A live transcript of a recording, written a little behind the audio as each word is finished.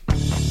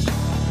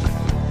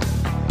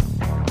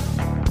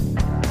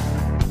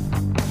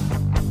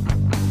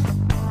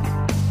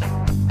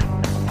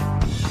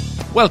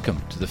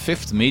Welcome to the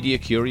 5th Media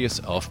Curious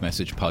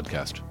Off-Message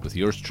podcast with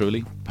yours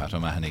truly, Pat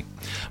O'Mahony.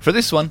 For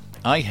this one,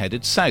 I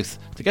headed south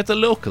to get the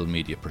local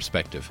media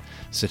perspective,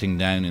 sitting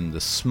down in the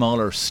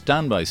smaller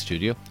standby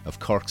studio of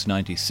Cork's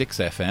 96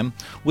 FM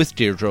with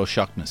Deirdre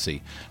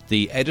O'Shaughnessy,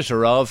 the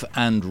editor of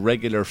and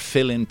regular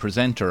fill-in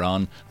presenter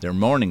on their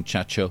morning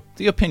chat show,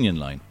 The Opinion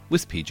Line,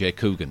 with PJ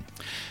Coogan.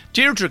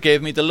 Deirdre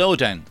gave me the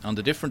lowdown on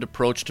the different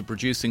approach to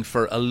producing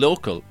for a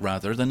local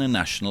rather than a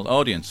national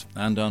audience,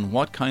 and on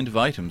what kind of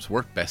items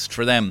work best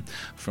for them,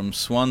 from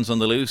swans on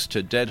the loose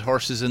to dead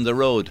horses in the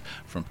road,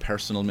 from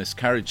personal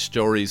miscarriage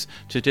stories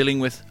to dealing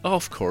with,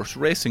 of course,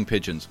 racing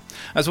pigeons,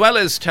 as well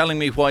as telling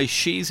me why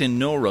she's in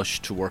no rush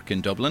to work in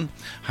Dublin,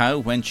 how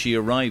when she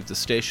arrived the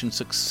station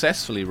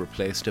successfully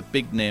replaced a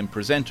big name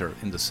presenter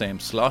in the same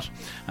slot,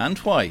 and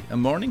why a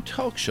morning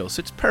talk show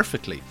sits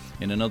perfectly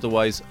in an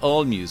otherwise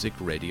all-music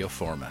radio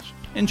format.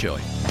 Enjoy.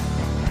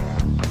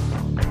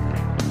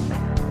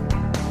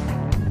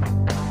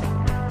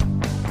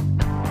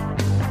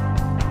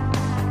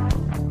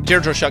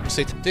 Deirdre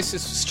O'Shaughnessy, this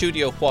is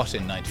Studio what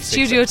in 96?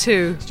 Studio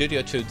 2.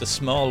 Studio 2, the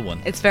small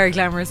one. It's very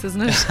glamorous,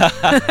 isn't it?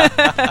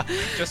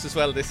 Just as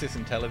well this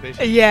isn't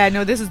television. Yeah,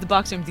 no, this is the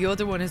box room. The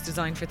other one is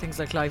designed for things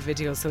like live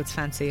videos, so it's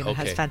fancy and it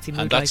has fancy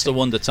mood And that's lighting. the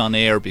one that's on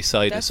air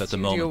beside That's us at the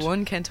Studio moment.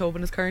 1, Kent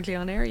Tobin is currently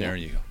on air. There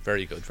you go.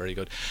 Very good, very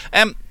good.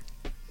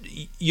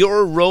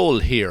 Your role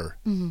here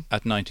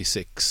at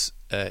 96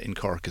 in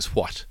Cork is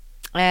what?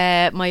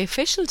 My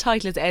official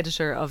title is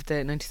editor of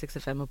the 96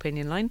 FM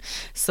Opinion Line,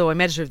 so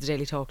I'm editor of the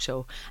Daily Talk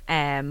Show.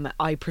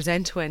 I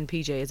present when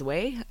PJ is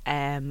away,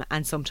 and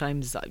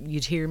sometimes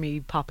you'd hear me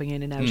popping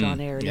in and out on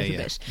air a little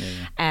bit.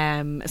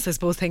 So I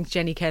suppose think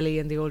Jenny Kelly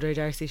and the Old Ray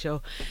Darcy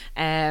show.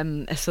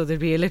 So there'd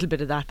be a little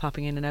bit of that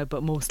popping in and out,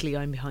 but mostly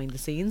I'm behind the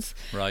scenes.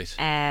 Right.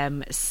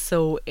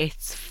 So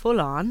it's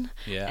full on.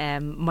 Yeah.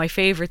 My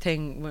favourite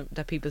thing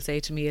that people say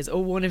to me is, "Oh,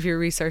 one of your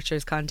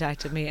researchers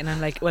contacted me," and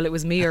I'm like, "Well, it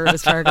was me or it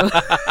was Fergal."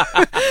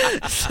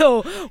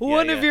 So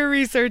one of your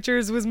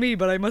researchers was me,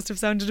 but I must have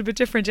sounded a bit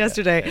different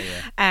yesterday.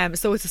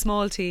 So it's a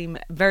small team,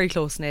 very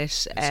close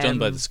knit. It's done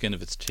by the skin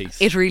of its teeth.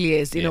 It really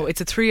is. You know,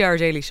 it's a 3-hour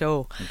daily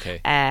show.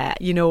 Okay.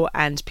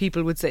 And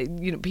people would say,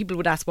 people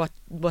would ask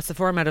what's the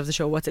format of the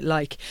show, what's it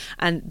like?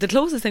 And the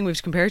closest thing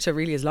we've compared to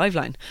really is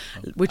Liveline,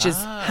 which is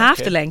half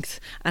the length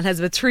and has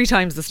about 3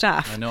 times the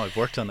staff. I know, I've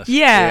worked on it.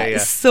 Yeah.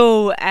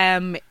 So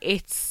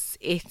it's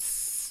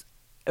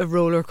a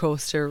roller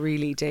coaster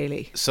really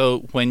daily. So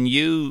when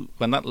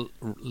that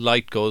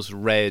light goes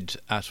red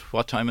at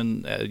what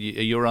time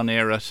you're on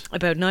air at?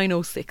 About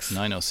 9:06.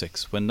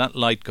 9:06. When that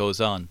light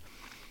goes on,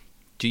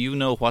 do you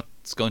know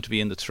what's going to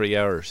be in the 3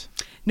 hours?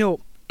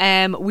 No.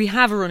 We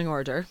have a running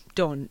order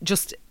done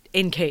just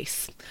in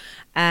case.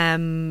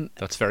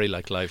 That's very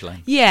like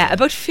Liveline. Yeah,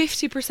 about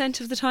 50%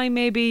 of the time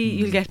maybe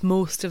you'll get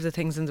most of the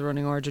things in the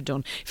running order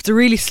done. If it's a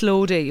really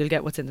slow day, you'll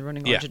get what's in the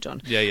running order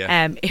done.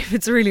 If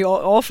it's a really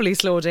awfully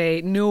slow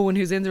day, no one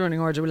who's in the running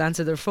order will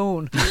answer their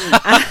phone.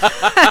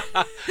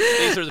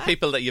 These are the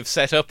people that you've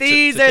set up.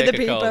 These to are take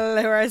the a call.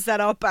 people who are set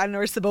up and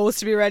are supposed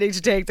to be ready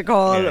to take the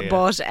call. Yeah.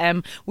 But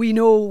we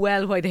know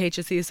well why the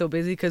HSE is so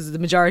busy, because the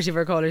majority of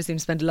our callers seem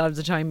to spend a lot of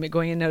the time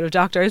going in and out of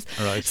doctors.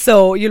 Right.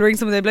 So you'll ring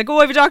someone, they'll be like, "Oh,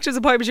 I have a doctor's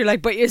appointment." You're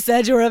like, "But you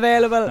said you were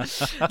available."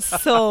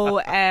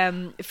 So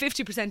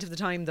 50% of the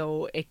time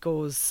though it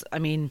goes,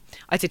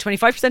 I'd say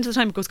 25% of the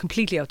time it goes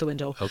completely out the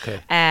window.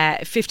 Okay.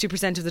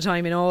 50% of the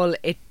time in all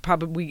it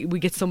probably we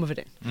get some of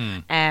it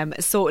in.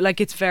 So like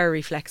it's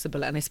very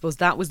flexible, and I suppose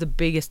that was the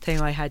biggest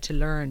thing I had to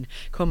learn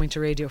coming to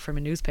radio from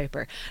a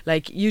newspaper.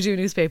 Like, you do a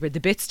newspaper, the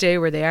bits stay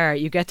where they are,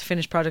 you get the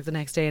finished product the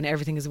next day and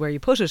everything is where you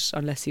put it,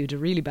 unless you had a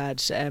really bad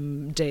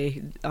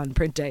day on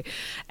print day.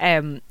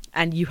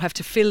 And you have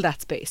to fill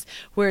that space.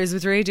 Whereas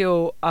with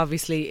radio,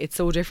 obviously, it's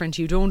so different.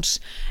 You don't,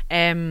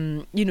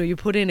 you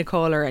put in a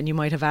caller and you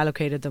might have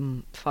allocated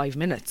them 5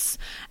 minutes.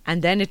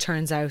 And then it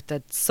turns out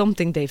that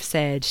something they've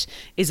said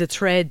is a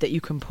thread that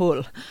you can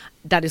pull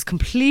that is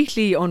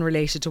completely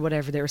unrelated to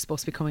whatever they were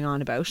supposed to be coming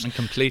on about. And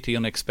completely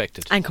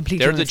unexpected. And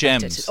completely They're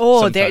unexpected. the gems.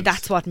 Oh, sometimes.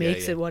 that's what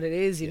makes it what it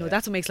is. You know,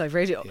 that's what makes live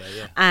radio.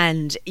 Yeah.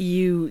 And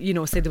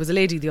say there was a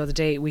lady the other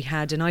day, we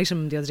had an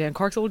item the other day on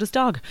Cork's oldest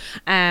dog.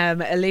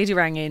 A lady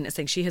rang in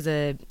saying she has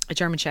a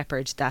German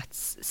Shepherd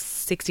that's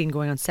 16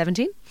 going on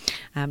 17,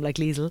 like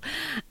Liesel.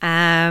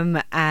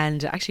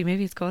 And actually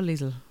maybe it's called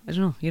Liesel. I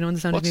don't know. You know, in the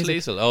sound What's of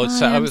music.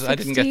 Liesel? I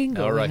didn't get.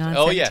 Oh, right.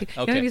 Oh, yeah.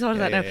 Okay. You thought of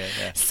that now.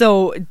 Yeah.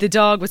 So the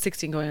dog was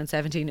 16 going on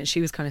 17, and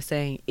she was kind of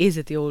saying, "Is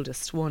it the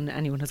oldest one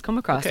anyone has come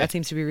across? That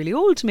seems to be really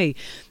old to me."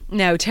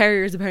 Now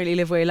terriers apparently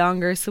live way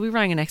longer, so we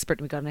rang an expert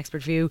and we got an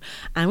expert view,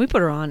 and we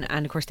put her on,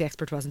 and of course the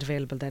expert wasn't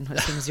available then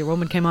as soon as your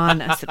woman came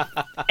on. I said,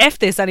 "F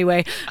this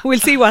anyway, we'll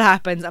see what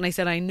happens." And I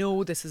said, "I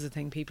know this is a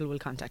thing people will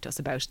contact us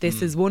about.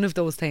 This is one of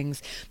those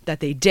things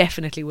that they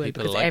definitely will."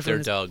 People because like their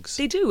dogs.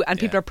 They do, and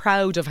people are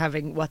proud of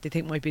having what they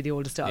think might be the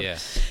oldest dog. Yeah.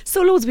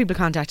 So loads of people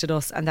contacted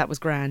us, and that was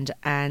grand.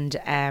 And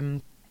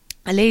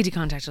a lady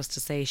contacted us to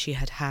say she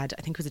had,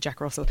 I think it was a Jack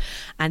Russell,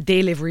 and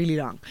they live really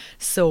long.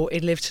 So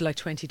it lived to like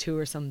 22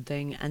 or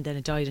something, and then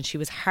it died, and she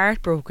was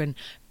heartbroken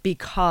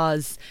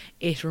because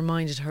it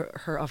reminded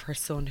her of her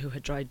son who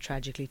had died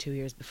tragically 2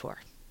 years before.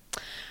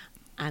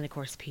 And of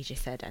course PJ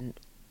said, and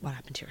what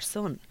happened to your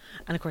son?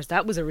 And of course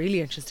that was a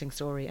really interesting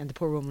story, and the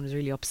poor woman was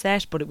really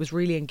upset, but it was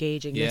really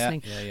engaging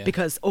listening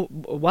because I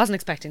wasn't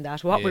expecting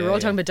that. We were all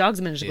talking about dogs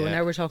a minute ago,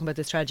 now we're talking about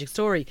this tragic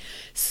story.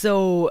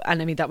 So,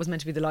 and I mean that was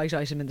meant to be the light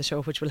item in the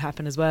show, which will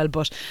happen as well,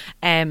 but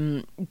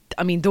I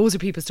mean those are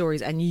people's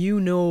stories, and you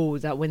know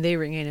that when they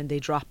ring in and they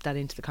drop that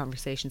into the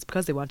conversations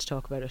because they want to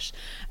talk about it.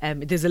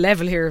 There's a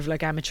level here of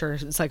like amateur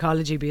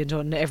psychology being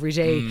done every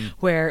day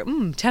where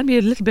tell me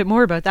a little bit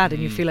more about that,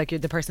 and you feel like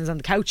the person's on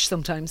the couch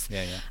sometimes.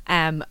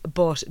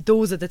 But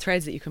those are the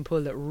threads that you can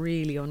pull that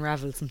really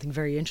unravel something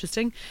very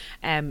interesting.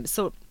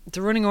 So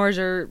the running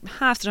order,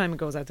 half the time it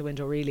goes out the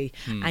window really,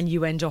 and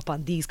you end up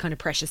on these kind of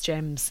precious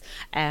gems,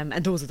 and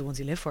those are the ones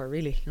you live for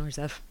really, you know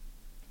yourself.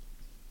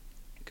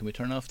 Can we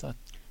turn off that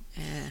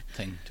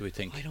thing, do we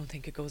think? I don't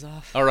think it goes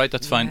off. All right,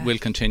 that's fine. We'll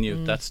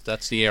continue. That's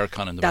the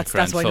aircon in the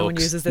background, that's why folks. no one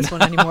uses this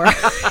one anymore.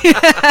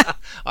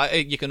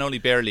 You can only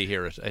barely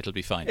hear it. It'll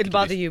be fine. It'll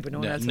bother you, but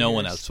no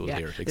one else will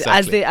hear it.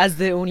 Exactly. As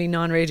the only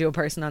non-radio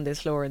person on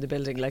this floor in the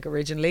building, like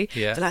originally,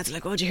 the lads are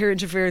like, "Oh, do you hear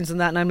interference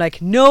and that?" And I'm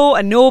like, "No,"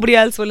 and nobody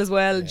else will as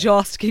well.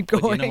 Just keep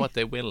going. But you know what?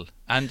 They will.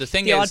 And the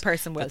thing the is, odd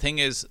person will. The thing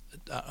is,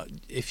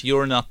 if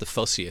you're not the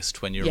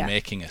fussiest when you're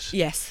making it,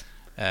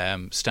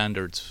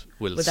 standards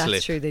will slip.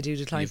 That's true, they do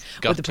decline.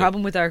 But the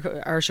problem with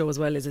our show as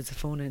well is it's a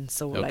phone in,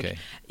 so like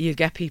you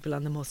get people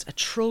on the most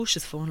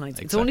atrocious phone lines.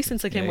 It's only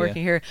since I came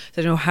working here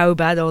that I know how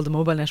bad all the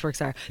mobile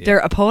networks are. They're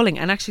appalling,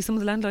 and actually some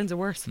of the landlines are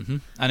worse.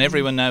 And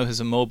everyone now has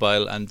a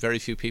mobile, and very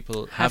few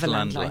people have a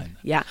landline.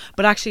 Yeah,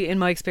 but actually in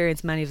my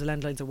experience many of the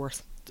landlines are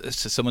worse.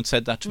 Someone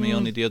said that to me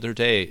only the other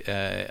day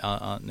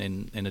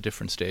in a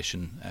different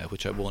station,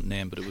 which I won't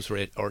name, but it was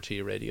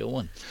RTE Radio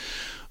 1.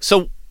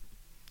 So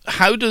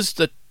how does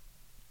the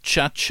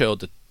chat show,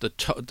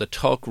 the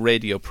talk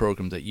radio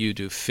program that you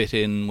do, fit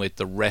in with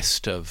the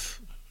rest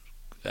of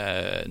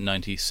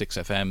 96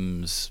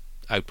 FM's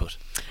output?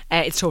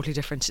 It's totally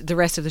different. The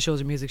rest of the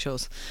shows are music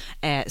shows,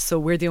 so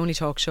we're the only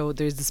talk show.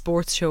 There's the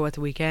sports show at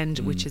the weekend,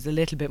 which is a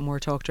little bit more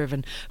talk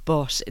driven,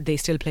 but they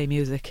still play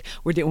music.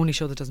 We're the only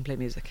show that doesn't play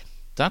music.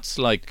 That's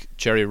like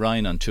Jerry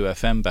Ryan on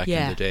 2FM back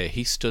in the day.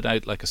 He stood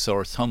out like a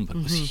sore thumb, but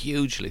was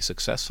hugely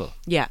successful.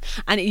 Yeah,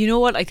 and you know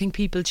what? I think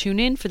people tune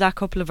in for that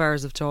couple of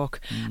hours of talk,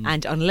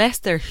 and unless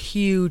they're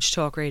huge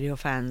talk radio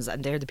fans,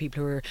 and they're the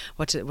people who are,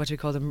 what do we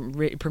call them,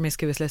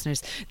 promiscuous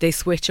listeners, they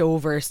switch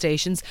over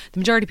stations. The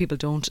majority of people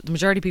don't. The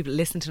majority of people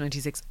listen to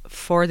 96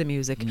 for the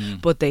music,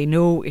 but they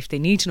know if they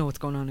need to know what's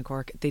going on in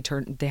Cork,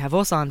 they have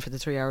us on for the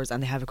 3 hours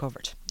and they have it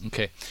covered.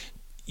 Okay.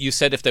 You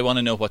said if they want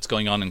to know what's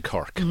going on in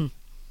Cork.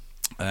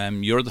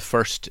 You're the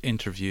first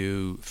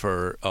interview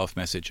for Off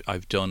Message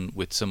I've done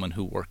with someone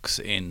who works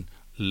in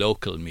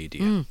local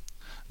media.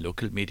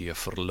 Local media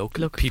for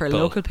local people. For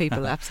local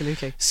people,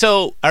 absolutely.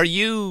 So are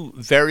you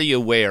very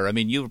aware? I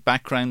mean, your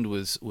background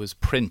was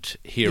print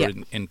here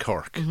in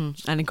Cork. And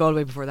in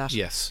Galway before that.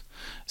 Yes.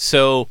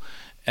 So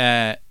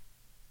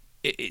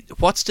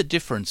what's the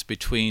difference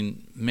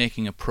between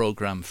making a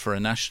programme for a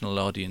national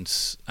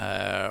audience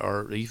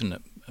or even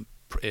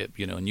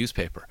a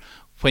newspaper?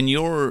 When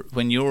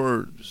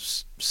you're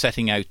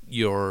setting out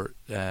your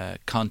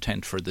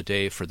content for the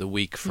day, for the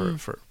week,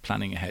 for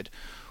planning ahead,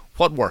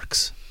 what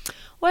works?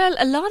 Well,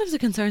 a lot of the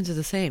concerns are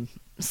the same.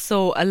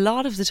 So a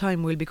lot of the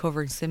time we'll be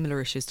covering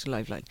similar issues to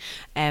Liveline.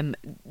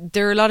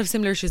 There are a lot of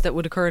similar issues that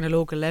would occur on a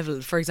local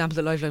level. For example,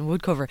 that Liveline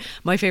would cover.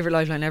 My favourite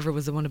Liveline ever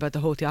was the one about the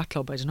Howth Yacht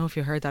Club. I don't know if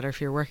you heard that or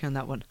if you're working on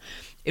that one.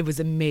 It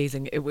was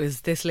amazing. It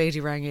was, this lady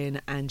rang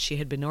in and she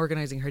had been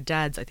organising her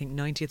dad's, I think,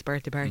 90th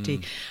birthday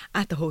party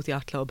at the Howth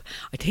Yacht Club.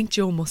 I think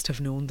Joe must have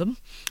known them,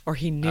 or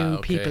he knew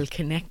people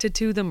connected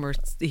to them, or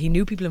he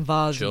knew people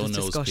involved Joe in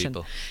this discussion.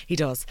 People. He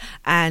does.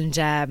 And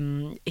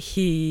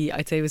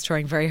I'd say was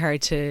trying very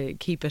hard to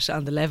keep it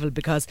on the level,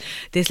 because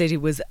this lady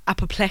was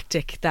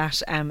apoplectic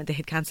that they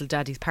had cancelled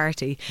Daddy's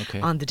party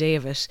on the day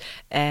of it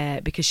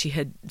because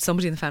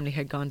somebody in the family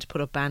had gone to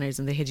put up banners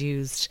and they had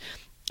used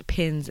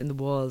pins in the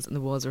walls, and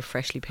the walls were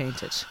freshly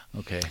painted.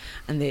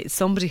 And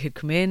somebody had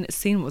come in,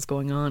 seen what was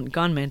going on,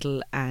 gone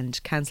mental,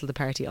 and cancelled the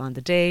party on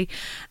the day.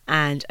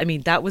 And I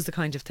mean, that was the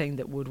kind of thing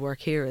that would work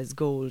here as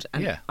gold.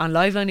 And on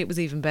Liveline it was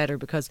even better,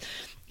 because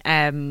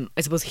I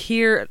suppose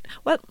here,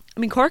 well, I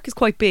mean, Cork is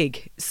quite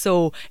big,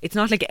 so it's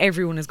not like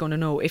everyone is going to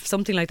know. If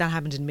something like that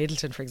happened in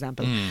Middleton, for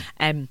example,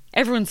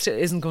 everyone still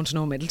isn't going to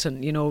know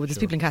Middleton. You know, there's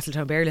people in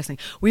Castletownbere listening.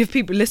 We have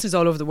listeners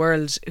all over the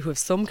world who have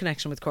some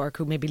connection with Cork,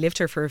 who maybe lived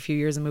here for a few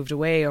years and moved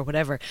away or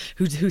whatever,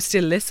 who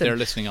still listen. They're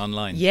listening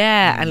online.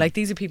 Yeah, and like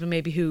these are people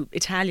maybe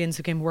Italians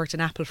who came and worked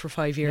in Apple for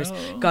 5 years,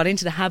 got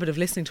into the habit of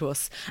listening to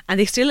us, and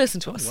they still listen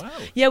to us. Wow.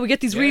 Yeah, we get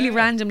these really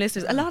random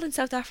listeners. A lot in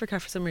South Africa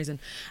for some reason.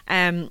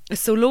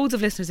 So loads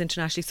of listeners listeners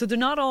internationally. So they're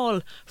not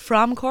all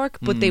from Cork,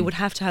 but they would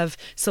have to have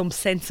some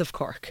sense of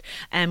Cork.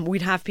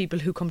 We'd have people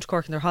who come to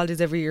Cork on their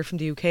holidays every year from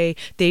the UK.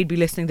 They'd be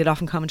listening. They'd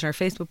often comment on our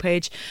Facebook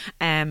page.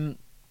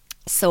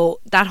 So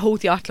that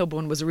Howth Yacht Club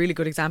one was a really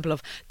good example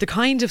of the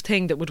kind of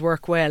thing that would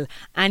work well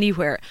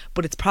anywhere,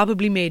 but it's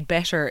probably made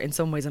better in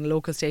some ways on a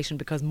local station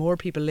because more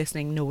people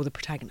listening know the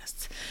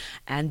protagonists,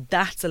 and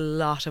that's a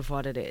lot of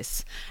what it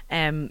is.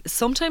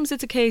 Sometimes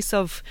it's a case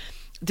of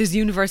there's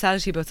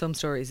universality about some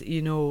stories.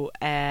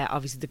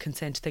 Obviously the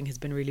consent thing has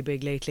been really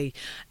big lately.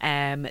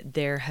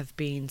 There have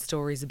been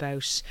stories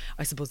about,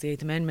 I suppose, the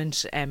Eighth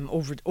Amendment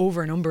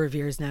over a number of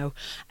years now,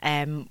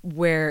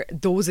 where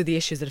those are the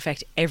issues that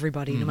affect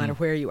everybody, no matter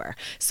where you are.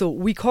 So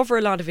we cover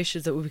a lot of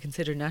issues that would be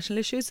considered national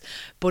issues,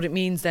 but it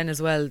means then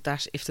as well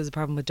that if there's a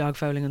problem with dog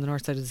fouling on the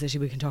north side of the city,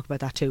 we can talk about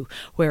that too.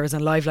 Whereas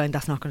on Liveline,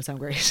 that's not going to sound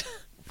great.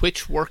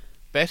 Which work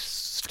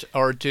best,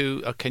 or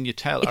can you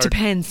tell? It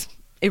depends.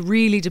 It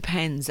really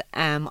depends.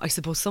 I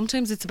suppose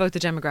sometimes it's about the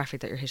demographic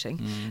that you're hitting.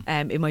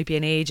 It might be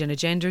an age and a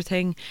gender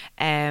thing.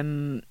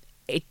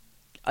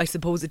 I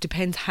suppose it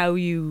depends how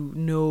you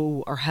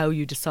know or how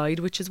you decide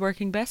which is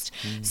working best.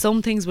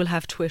 Some things will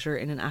have Twitter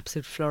in an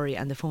absolute flurry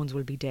and the phones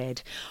will be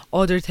dead.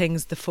 Other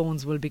things, the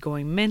phones will be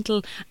going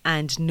mental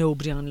and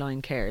nobody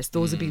online cares.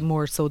 Those would be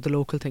more so the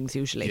local things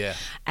usually. Yeah.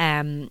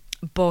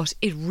 But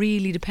it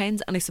really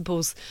depends, and I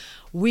suppose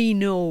we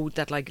know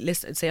that, like,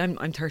 listen, say I'm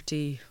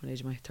 30. What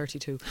age am I?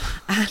 32.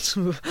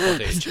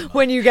 And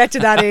when you get to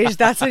that age,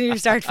 that's when you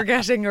start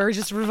forgetting or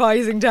just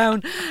revising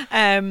down.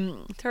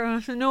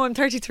 No, I'm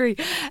 33.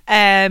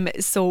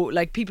 So,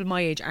 like, people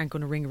my age aren't going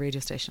to ring a radio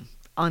station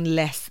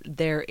unless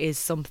there is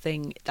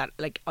something that,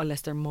 like, unless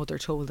their mother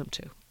told them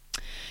to.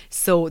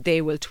 So they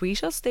will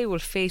tweet us, they will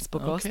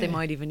Facebook us, they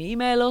might even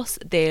email us,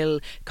 they'll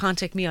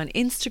contact me on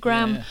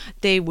Instagram,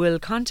 they will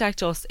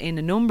contact us in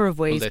a number of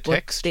ways. Will they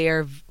text?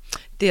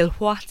 They'll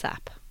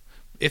WhatsApp.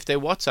 If they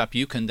WhatsApp,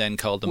 you can then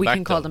call them we back. We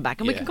can call them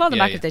back, and we can call them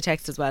back if they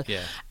text as well,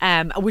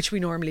 which we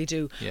normally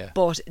do.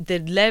 But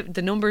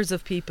the numbers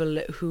of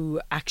people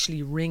who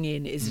actually ring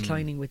in is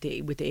declining with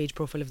the age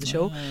profile of the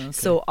show.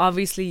 So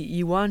obviously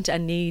you want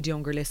and need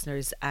younger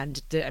listeners,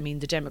 and the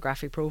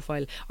demographic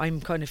profile,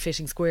 I'm kind of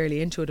fitting squarely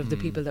into it, of the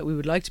people that we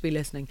would like to be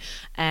listening,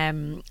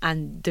 and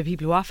the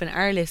people who often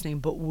are listening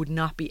but would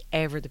not be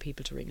ever the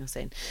people to ring us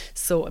in.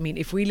 So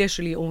if we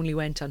literally only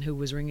went on who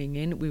was ringing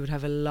in, we would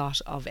have a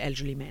lot of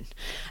elderly men.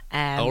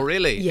 Oh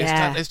really?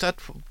 Yeah. Is that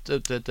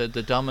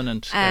the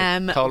dominant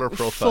caller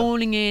profile?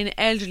 Phoning in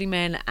elderly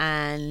men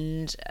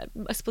and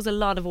I suppose a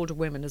lot of older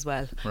women as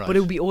well. Right. But it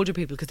would be older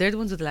people because they're the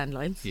ones with the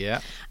landlines. Yeah.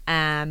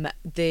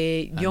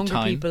 The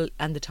younger people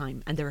and the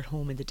time, and they're at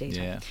home in the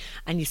daytime. Yeah.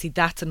 And you see,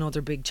 that's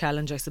another big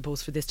challenge, I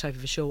suppose, for this type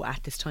of a show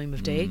at this time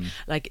of day.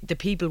 Like, the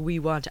people we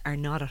want are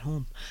not at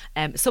home.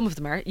 Some of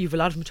them are. You have a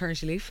lot of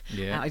maternity leave.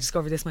 Yeah. I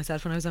discovered this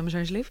myself when I was on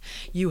maternity leave.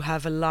 You still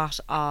have a lot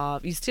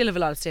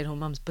of stay-at-home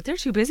mums, but they're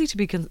too busy to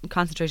be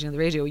concentrating on the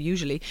radio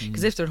usually,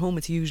 because if they're at home,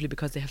 it's usually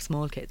because they have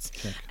small kids.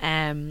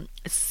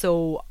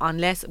 So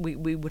unless we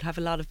would have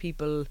a lot of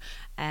people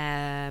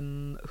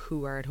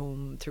who are at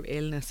home through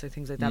illness or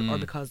things like that, or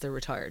because they're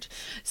retired.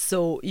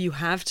 So you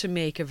have to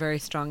make a very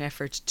strong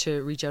effort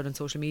to reach out on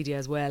social media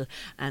as well,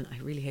 and I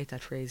really hate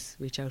that phrase,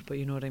 reach out, but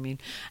you know what I mean,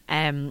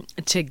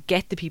 to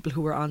get the people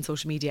who are on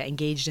social media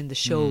engaged in the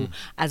show,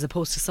 as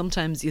opposed to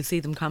sometimes you'll see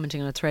them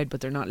commenting on a thread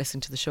but they're not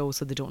listening to the show,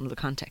 so they don't know the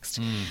context.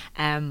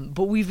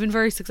 But we've been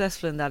very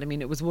successful in that.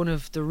 It was one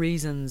of the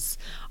reasons,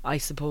 I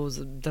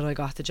suppose, that I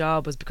got the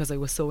job, was because I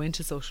was so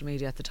into social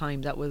media at the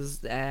time. That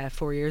was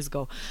 4 years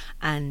ago,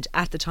 and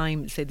at the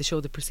time, say the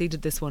show that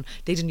preceded this one,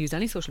 they didn't use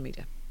any social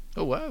media.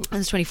 Oh wow.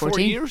 And it's 2014. 4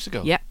 years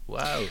ago. Yeah.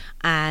 Wow.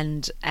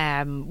 And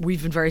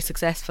we've been very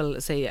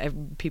successful. Say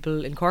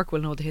people in Cork will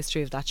know the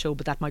history of that show,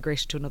 but that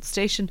migrated to another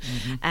station.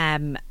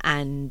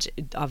 And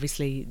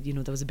obviously,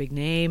 there was a big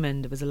name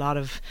and there was a lot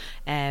of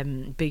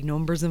big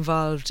numbers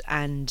involved,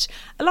 and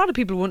a lot of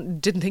people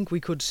didn't think we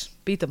could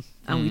beat them,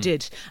 and we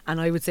did.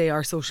 And I would say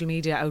our social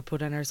media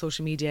output and our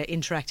social media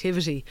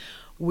interactivity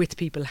with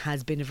people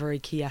has been a very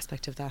key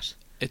aspect of that.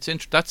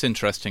 That's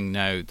interesting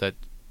now that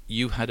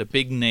you had a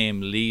big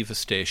name leave a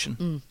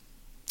station,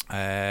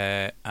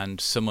 and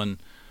someone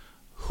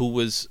who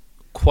was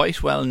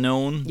quite well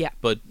known,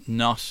 but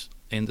not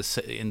in the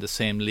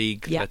same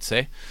league, let's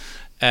say,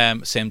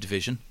 same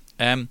division.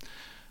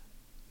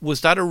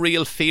 Was that a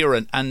real fear?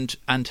 And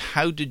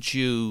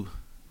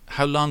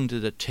how long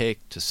did it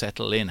take to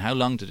settle in? How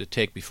long did it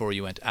take before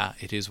you went,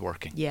 it is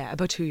working? Yeah,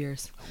 about 2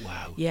 years.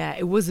 Wow. Yeah,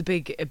 it was a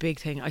big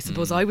thing. I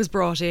suppose I was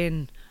brought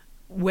in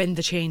when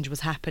the change was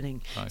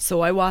happening,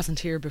 so I wasn't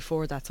here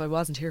before that, so I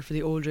wasn't here for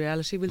the old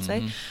reality, we'll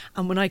say.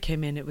 And when I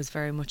came in, it was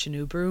very much a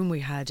new broom.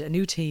 We had a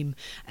new team.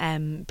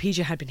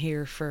 PJ had been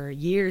here for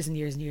years and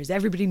years and years.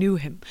 Everybody knew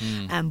him,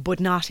 but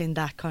not in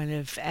that kind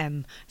of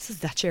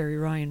that Jerry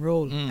Ryan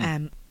role.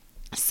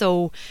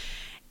 So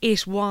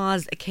it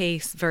was a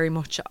case very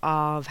much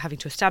of having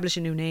to establish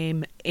a new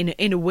name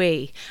in a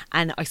way,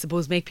 and I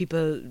suppose make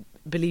people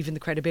believe in the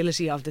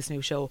credibility of this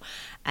new show,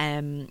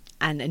 and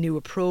a new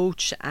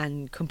approach,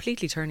 and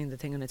completely turning the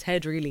thing on its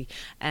head, really.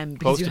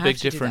 What's the big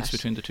difference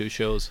between the two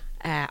shows?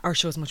 Our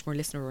show is much more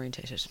listener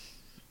orientated.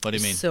 What do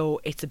you mean?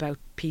 So it's about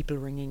people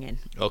ringing in,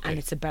 Okay. and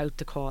it's about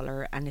the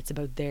caller, and it's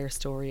about their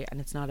story,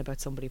 and it's not about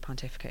somebody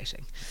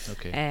pontificating.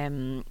 Okay.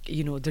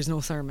 You know, there's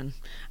no sermon,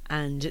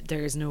 and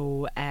there's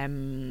no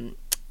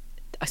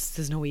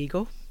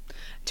ego,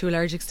 to a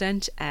large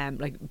extent.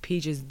 Like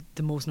PJ is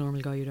the most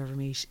normal guy you'd ever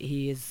meet.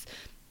 He is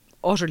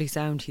utterly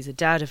sound. He's a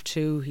dad of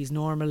 2. He's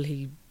normal.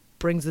 He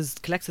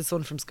collects his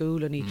son from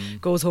school, and he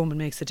goes home and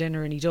makes the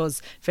dinner, and he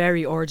does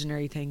very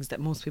ordinary things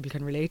that most people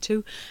can relate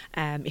to.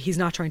 He's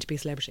not trying to be a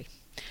celebrity.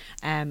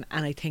 And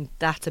I think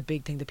that's a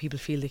big thing, that people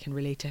feel they can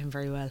relate to him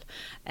very well.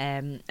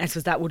 I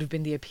suppose that would have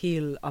been the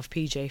appeal of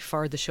PJ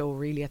for the show,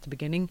 really, at the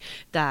beginning,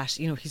 that,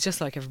 you know, he's just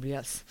like everybody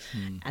else.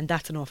 And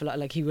that's an awful lot.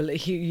 Like, you'll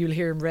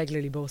hear him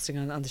regularly boasting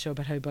on the show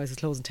about how he buys his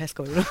clothes in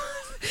Tesco, you know.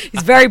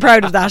 He's very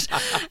proud of that.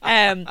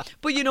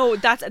 But, you know,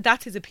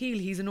 that's his appeal.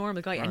 He's a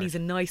normal guy, and he's a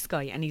nice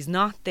guy, and he's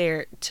not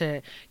there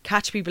to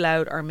catch people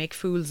out or make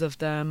fools of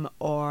them,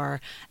 or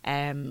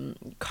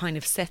kind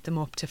of set them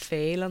up to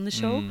fail on the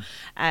show.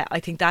 I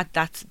think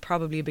that's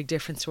probably a big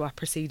difference to what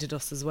preceded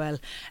us as well,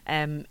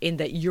 in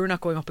that you're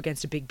not going up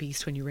against a big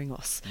beast when you ring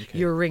us. Okay.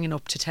 You're ringing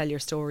up to tell your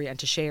story and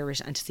to share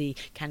it, and to see,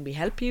 can we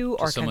help you,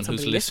 or can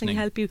somebody listening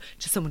help you?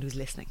 To someone who's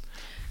listening.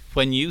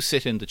 When you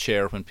sit in the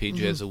chair when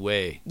PJ is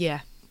away,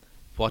 yeah,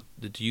 what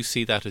do you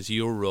see that as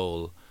your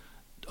role?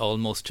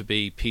 Almost to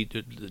be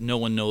no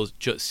one knows,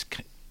 just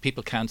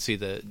people can't see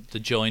the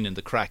join in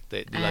the crack.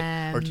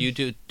 Or do you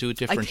do it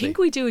differently? I think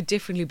we do it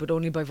differently, but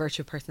only by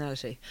virtue of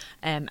personality,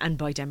 and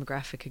by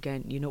demographic.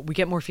 Again, you know, we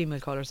get more female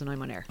callers when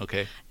I'm on air.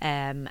 Okay.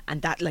 And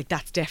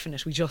that's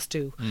definite. We just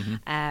do.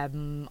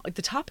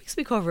 The topics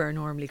we cover are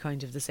normally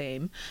kind of the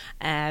same.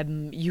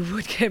 You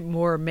would get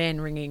more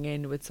men ringing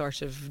in with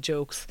sort of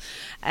jokes,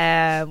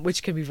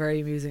 which can be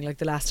very amusing. Like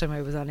the last time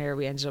I was on air,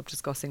 we ended up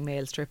discussing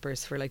male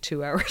strippers for like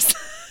 2 hours.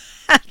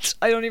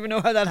 I don't even know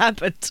how that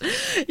happened,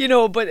 you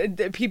know,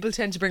 but people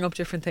tend to bring up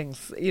different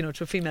things, you know,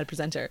 to a female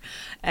presenter.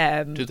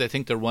 Do they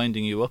think they're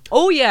winding you up?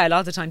 Oh yeah, a lot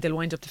of the time they'll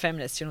wind up the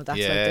feminists, you know, that's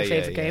like their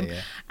favourite game.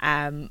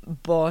 Yeah.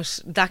 But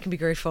that can be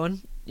great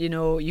fun. You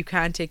know, you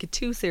can't take it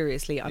too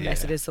seriously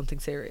unless it is something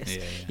serious.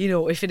 You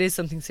know, if it is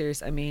something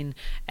serious, I mean,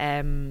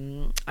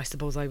 I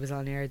suppose I was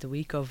on air the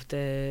week of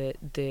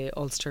the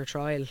Ulster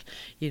trial,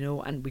 you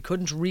know, and we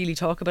couldn't really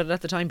talk about it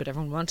at the time, but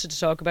everyone wanted to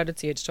talk about it,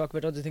 so you had to talk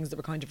about other things that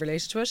were kind of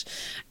related to it.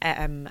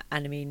 And I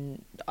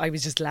mean, I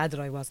was just glad that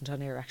I wasn't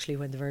on air actually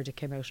when the verdict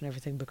came out and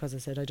everything, because I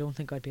said I don't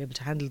think I'd be able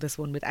to handle this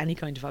one with any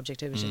kind of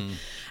objectivity.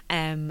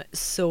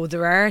 So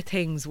there are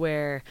things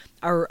where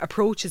our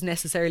approach is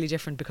necessarily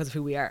different because of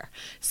who we are.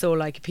 So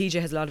like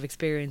PJ has a lot of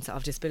experience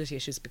of disability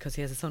issues because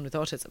he has a son with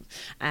autism,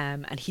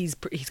 and he's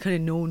kind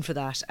of known for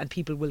that, and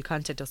people will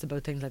contact us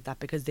about things like that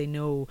because they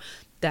know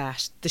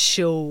that the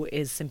show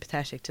is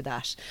sympathetic to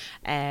that.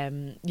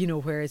 You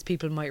know, whereas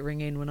people might ring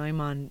in when I'm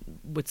on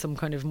with some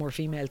kind of more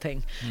female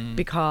thing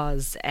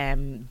because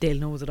they'll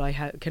know that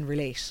I can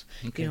relate.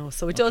 You know,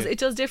 so it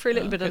does differ a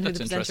little bit on who the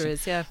presenter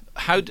is. Yeah.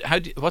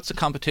 What's the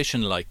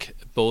competition like,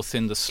 both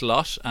in the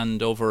slot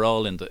and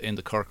overall in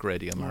the Cork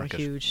radio market?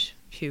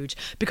 Huge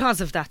because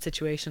of that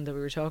situation that we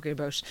were talking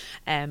about.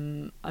 I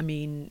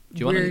mean, do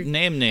you want to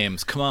name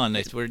names? Come on,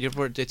 it's the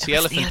elephant.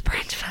 Neil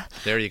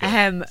Brentfell. There you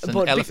go.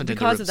 But elephant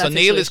because in of the that so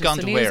Neil has gone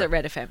so to Neil's where? at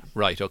Red FM.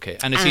 Right. Okay.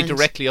 And is he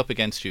directly up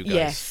against you guys?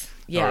 Yes.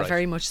 Yeah, right.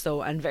 Very much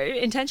so, and very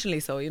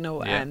intentionally so, you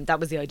know. That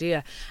was the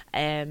idea.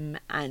 And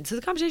so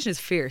the competition is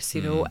fierce,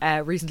 you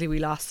know. Recently we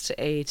lost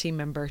a team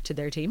member to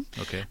their team.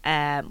 Okay.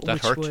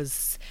 Which hurt?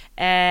 Was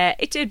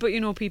it did, but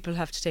you know, people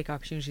have to take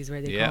opportunities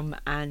where they come,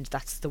 and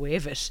that's the way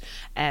of it.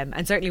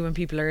 And certainly when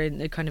people are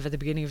in kind of at the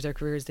beginning of their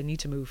careers, they need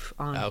to move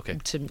on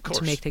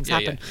to make things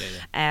happen.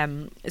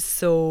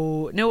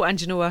 So no, and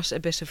you know what, a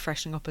bit of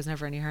freshening up is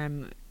never any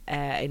harm.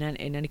 In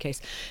any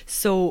case,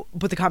 so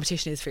but the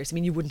competition is fierce. I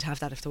mean, you wouldn't have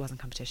that if there wasn't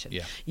competition.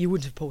 You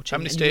wouldn't have poaching. How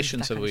many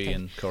stations have we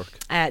in Cork?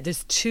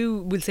 There's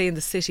 2. We'll say in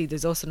the city.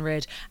 There's us and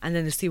Red, and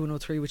then there's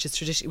C103,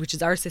 which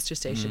is our sister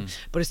station,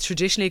 but it's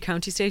traditionally a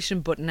county station.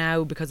 But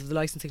now, because of the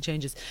licensing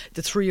changes,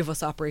 the 3 of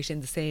us operate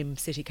in the same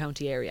city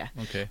county area.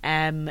 Okay.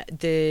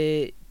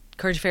 The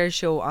Current Affairs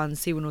show on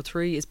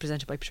C103 is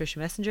presented by Patricia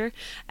Messenger,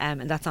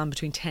 and that's on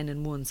between 10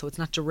 and 1, so it's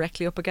not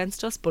directly up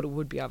against us, but it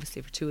would be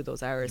obviously for 2 of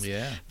those hours.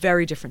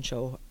 Very different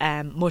show,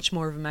 much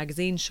more of a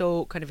magazine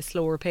show, kind of a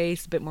slower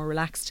pace, a bit more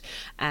relaxed,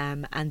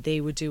 and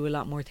they would do a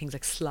lot more things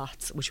like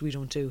slots, which we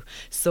don't do.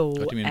 So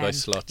what do you mean by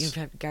slots? You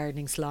have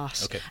gardening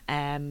slot,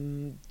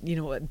 you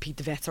know, Pete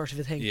the Vet sort of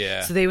a thing.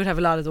 So they would have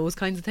a lot of those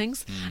kinds of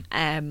things.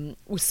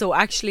 So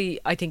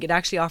actually I think it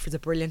actually offers a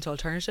brilliant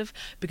alternative,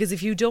 because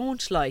if you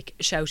don't like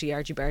shouty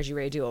argy-bargy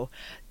radio,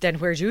 then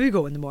where do you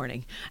go in the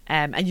morning?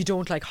 And you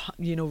don't like,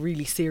 you know,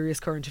 really serious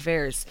current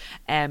affairs.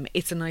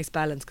 It's a nice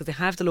balance because they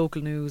have the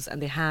local news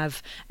and they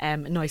have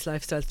nice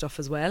lifestyle stuff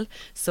as well.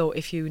 So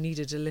if you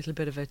needed a little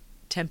bit of a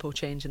tempo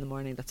change in the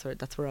morning, that's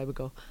where I would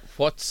go.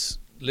 What's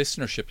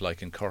listenership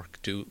like in Cork?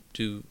 Do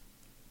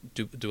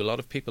do a lot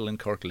of people in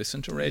Cork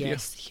listen to radio?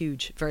 Yes,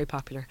 huge, very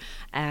popular,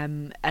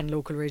 and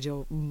local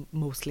radio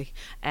mostly.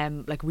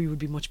 Like we would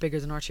be much bigger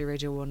than RTÉ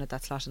Radio 1 at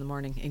that slot in the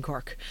morning in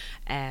Cork,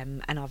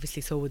 and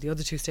obviously so would the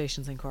other two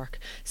stations in Cork.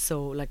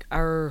 So like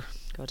our,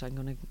 God, I'm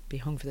going to be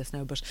hung for this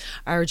now, but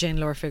our Jane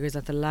Laura figures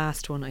at the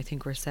last one I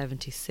think were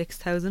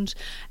 76,000.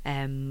 Red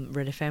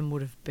FM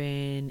would have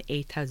been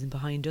 8,000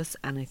 behind us,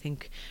 and I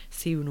think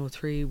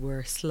C103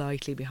 were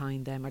slightly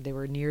behind them, or they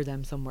were near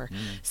them somewhere.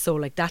 So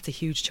like that's a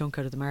huge chunk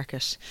out of the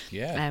market.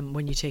 Yeah.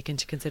 When you take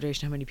into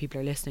consideration how many people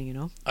are listening, you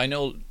know. I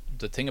know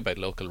the thing about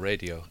local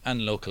radio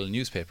and local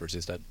newspapers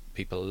is that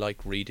people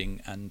like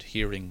reading and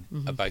hearing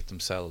about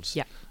themselves.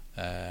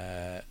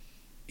 Yeah.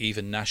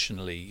 Even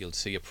nationally, you'll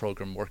see a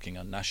programme working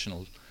on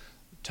national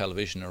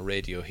television or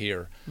radio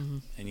here,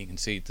 and you can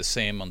see the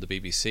same on the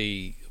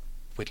BBC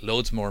with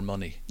loads more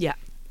money. Yeah.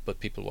 But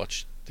people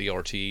watch the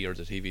RTE or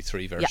the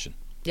TV3 version.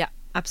 Yeah,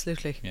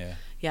 absolutely.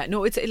 Yeah.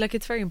 No, it's like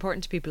it's very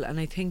important to people, and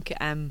I think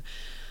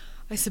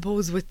I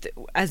suppose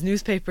as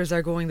newspapers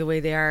are going the way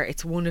they are,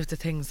 it's one of the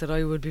things that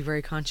I would be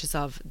very conscious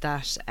of,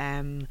 that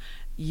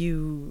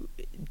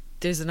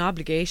there's an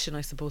obligation,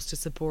 I suppose, to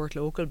support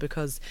local,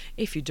 because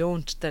if you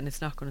don't, then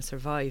it's not going to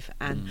survive.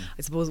 And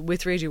I suppose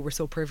with radio, we're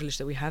so privileged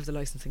that we have the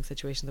licensing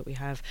situation that we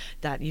have,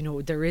 that, you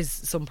know, there is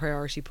some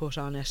priority put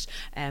on it,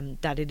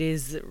 that it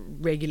is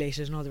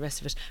regulated and all the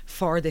rest of it,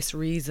 for this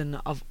reason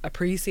of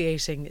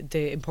appreciating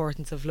the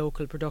importance of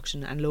local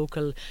production and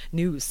local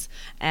news.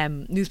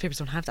 Newspapers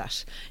don't have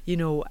that, you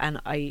know, and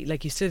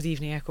you still have the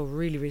Evening Echo,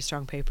 really, really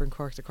strong paper in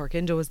Cork. The Cork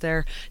Indo is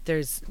there. There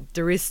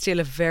is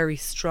still a very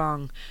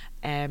strong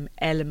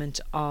element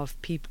of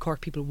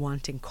Cork people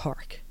wanting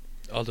Cork.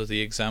 Although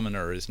the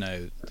Examiner is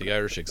now the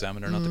Irish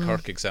Examiner, not the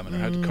Cork Examiner.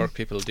 How did Cork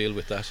people deal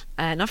with that?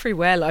 Not very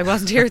well. I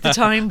wasn't here at the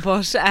time,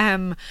 but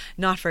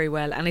not very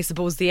well. And I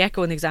suppose the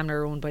Echo and the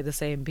Examiner are owned by the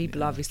same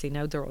people. Obviously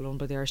now they're all owned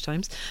by the Irish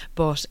Times,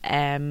 but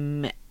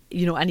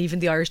you know, and even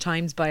the Irish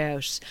Times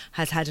buyout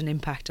has had an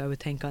impact, I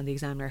would think, on the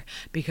Examiner,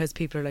 because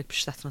people are like,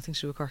 that's nothing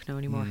to do with Cork now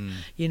anymore.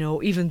 You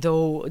know, even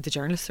though the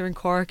journalists are in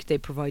Cork, they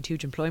provide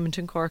huge employment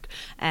in Cork,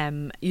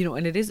 you know,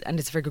 and it's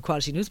a very good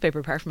quality newspaper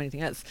apart from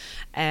anything else.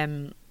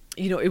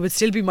 You know, it would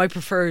still be my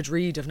preferred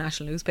read of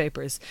national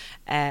newspapers,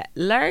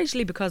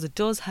 largely because it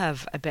does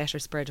have a better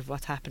spread of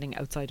what's happening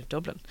outside of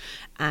Dublin.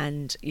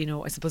 And, you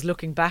know, I suppose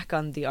looking back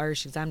on the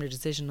Irish Examiner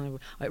decision,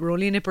 I were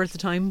only a nipper at the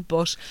time,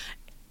 but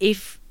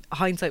if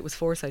hindsight was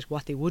foresight,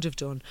 what they would have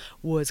done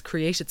was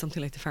created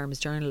something like the Farmers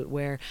Journal,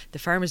 where the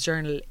Farmers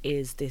Journal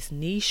is this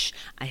niche.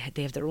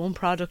 They have their own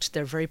product.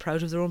 They're very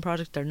proud of their own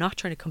product. They're not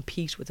trying to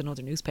compete with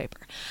another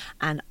newspaper.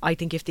 And I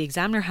think if the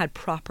Examiner had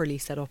properly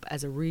set up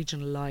as a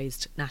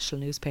regionalised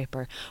national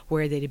newspaper,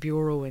 where they had a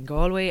bureau in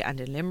Galway and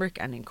in Limerick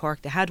and in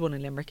Cork, they had one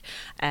in Limerick,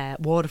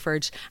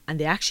 Waterford, and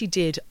they actually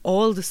did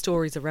all the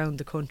stories around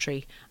the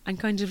country and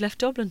kind of left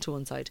Dublin to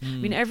one side. I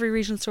mean, every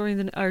regional story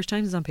in the Irish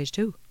Times is on page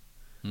 2.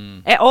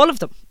 All of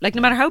them, like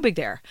no matter how big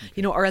they are,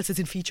 you know, or else it's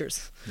in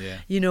features,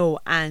 you know,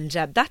 and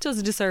that does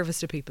a disservice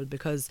to people,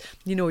 because,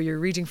 you know, you're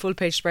reading full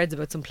page spreads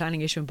about some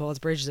planning issue in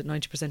Ballsbridge that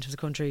 90% of the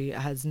country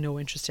has no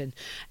interest in,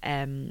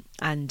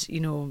 and, you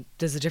know,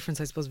 there's a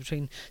difference, I suppose,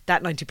 between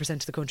that 90%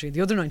 of the country and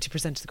the other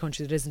 90% of the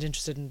country that isn't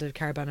interested in the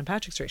Caravan and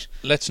Patrick Street.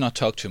 Let's not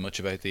talk too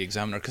much about the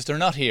Examiner, because they're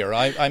not here.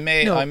 I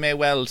may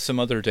well some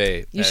other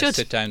day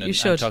sit down and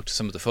talk to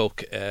some of the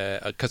folk,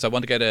 because I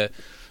want to get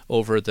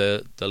over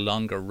the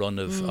longer run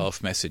of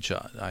off message.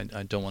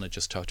 I don't want to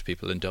just talk to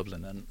people in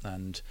Dublin,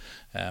 and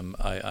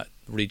I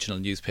regional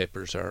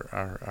newspapers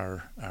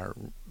are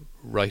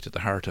right at the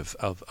heart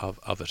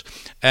of it.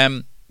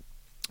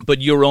 But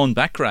your own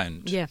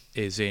background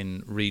is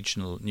in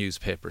regional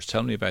newspapers.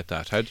 Tell me about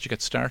that. How did you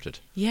get started?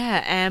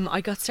 Yeah,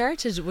 I got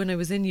started when I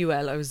was in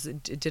UL. I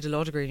did a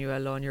law degree in UL,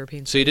 Law and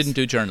European Studies. So you didn't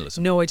do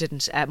journalism? No, I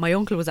didn't. My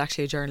uncle was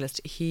actually a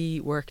journalist. He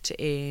worked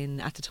in,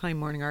 at the time,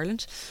 Morning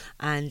Ireland,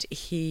 and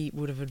he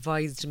would have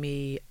advised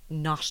me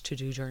not to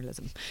do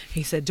journalism.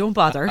 He said, don't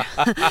bother.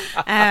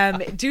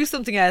 Do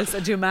something else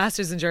and do a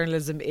master's in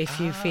journalism if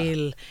you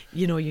feel,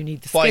 you know, you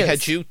need the skills. Why,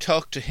 had you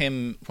talked to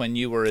him when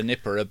you were a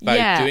nipper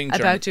about doing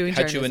journalism?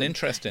 Had you an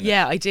interest in it?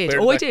 Yeah, I did.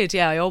 I did.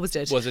 Yeah, I always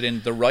did. Was it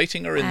in the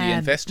writing or in the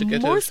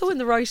investigative? More so in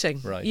the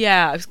writing. Right.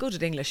 Yeah, I was good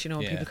at English, you know.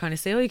 People kind of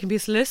say, oh, you can be a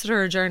solicitor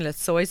or a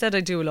journalist. So I said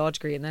I'd do a law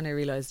degree, and then I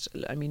realised,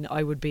 I mean,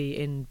 I would be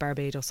in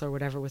Barbados or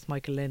whatever with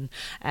Michael Lynn,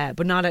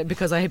 but not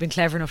because I had been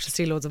clever enough to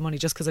steal loads of money,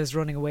 just because I was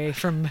running away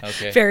from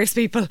various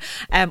people.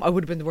 I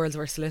would have been the world's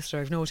worst solicitor.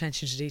 I have no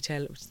attention to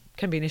detail. It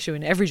can be an issue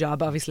in every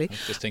job, obviously. I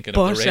was just thinking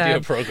of the radio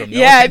programme.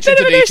 No attention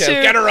to detail.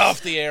 Issue. Get her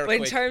off the air. But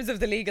in terms of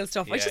the legal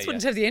stuff, I just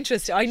wouldn't have the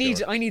interest. I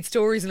need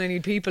stories and I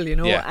need people, you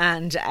know.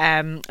 And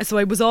so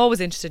I was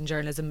always interested in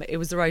journalism. It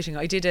was the writing.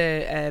 I did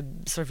a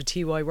sort of a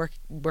TY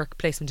work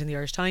placement in the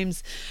Irish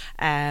Times.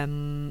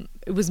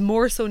 It was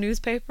more so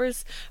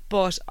newspapers,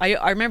 but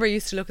I remember I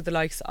used to look at the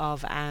likes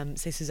of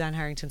say Suzanne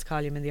Harrington's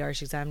column in the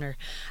Irish Examiner.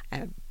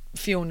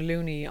 Fiona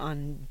Looney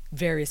on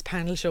various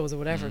panel shows or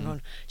whatever, and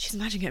going, "She's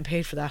imagine getting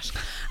paid for that,"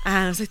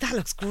 and I was like, "That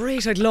looks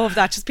great! I'd love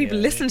that." Just people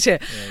listen to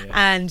it,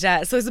 and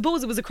so I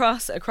suppose it was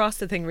across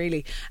the thing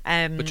really.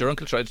 But your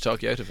uncle tried to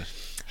talk you out of it.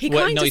 He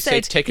kind of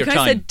said, "Take your time." He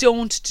kind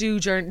of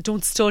said,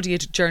 "Don't study a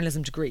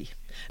journalism degree."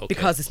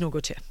 Because it's no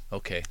good to you.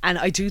 Okay. And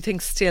I do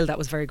think still that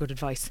was very good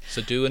advice.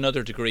 So do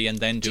another degree and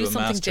then do a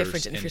something master's.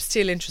 Different. And if you're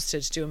still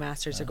interested, do a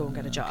master's or go and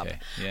get a job. Okay.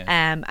 Yeah.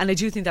 And I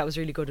do think that was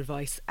really good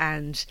advice.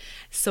 And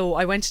so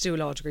I went to do a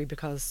law degree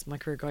because my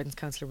career guidance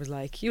counsellor was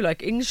like, "You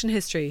like English and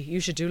history, you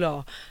should do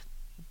law."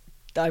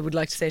 I would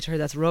like to say to her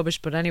that's rubbish,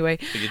 but anyway.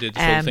 But you did the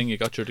full thing, you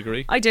got your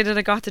degree? I did it,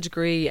 I got the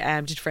degree,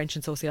 did French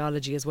and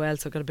sociology as well,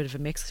 so I got a bit of a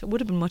mix. I would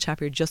have been much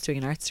happier just doing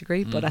an arts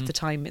degree, but at the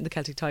time in the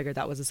Celtic Tiger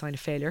that was a sign of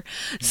failure.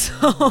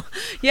 So,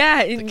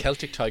 yeah. The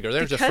Celtic Tiger,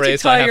 there's a Celtic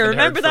phrase Tiger, I haven't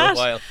remember heard for that? a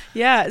while.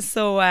 Yeah,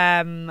 so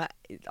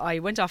I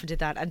went off and did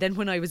that, and then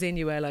when I was in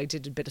UL I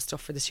did a bit of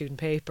stuff for the student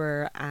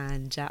paper,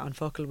 and On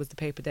Focal was the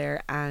paper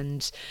there,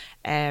 and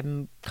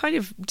kind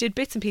of did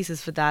bits and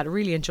pieces for that. I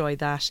really enjoyed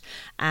that.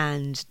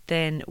 And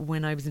then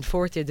when I was in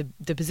fourth year,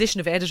 the position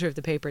of editor of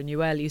the paper in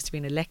UL used to be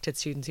an elected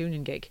Students'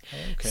 Union gig.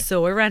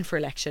 So I ran for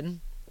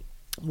election,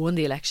 won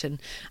the election,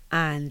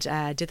 and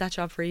did that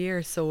job for a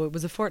year. So it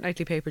was a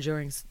fortnightly paper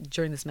during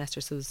the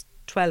semester, so there's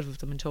 12 of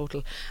them in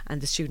total,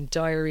 and the student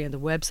diary and the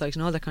website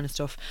and all that kind of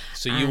stuff.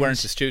 So you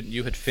weren't a student,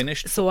 you had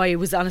finished? So I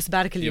was on a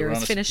sabbatical year. I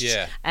was finished.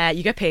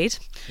 You get paid.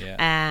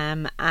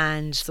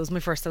 And so that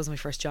was my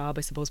first job,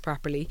 I suppose,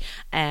 properly.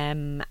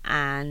 And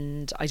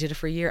I did it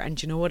for a year,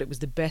 and you know what, it was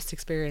the best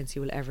experience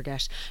you will ever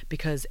get,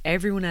 because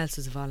everyone else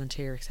is a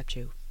volunteer except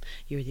you.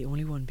 You're the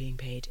only one being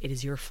paid. It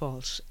is your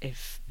fault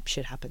if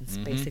shit happens,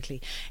 basically.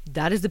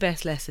 That is the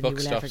best lesson you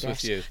will ever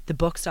get. The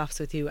buck stops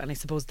with you. And I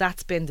suppose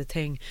that's been the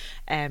thing.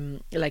 I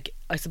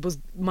suppose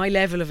my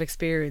level of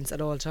experience at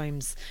all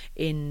times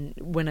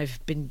when I've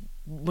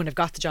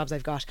got the jobs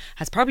I've got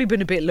has probably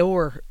been a bit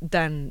lower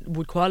than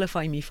would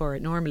qualify me for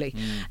it normally.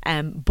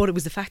 But it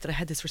was the fact that I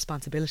had this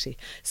responsibility.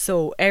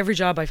 So every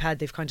job I've had,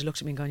 they've kind of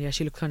looked at me and gone, "Yeah,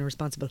 she looks kind of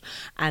responsible."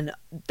 And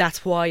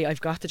that's why I've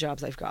got the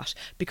jobs I've got,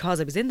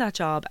 because I was in that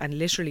job, and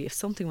literally if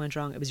something went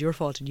wrong, it was your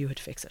fault and you had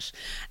to fix it.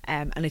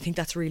 And I think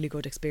that's a really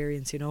good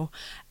experience, you know.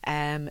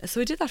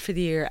 So I did that for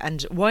the year,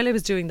 and while I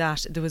was doing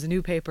that, there was a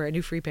new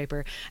free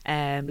paper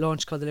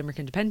launched called the Limerick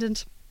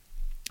Independent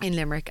in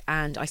Limerick,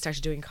 and I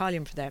started doing a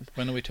column for them.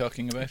 When are we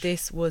talking about?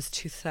 This was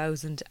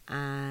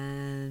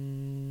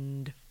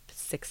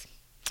 2006.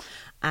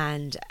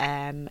 And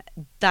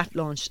that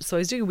launched, so I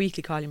was doing a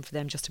weekly column for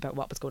them just about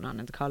what was going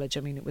on in the college. I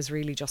mean, it was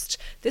really just,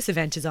 this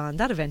event is on,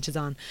 that event is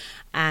on,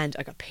 and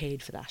I got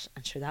paid for that.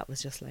 And sure, that was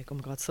just like, oh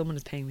my God, someone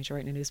is paying me to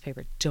write in a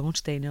newspaper.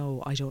 Don't they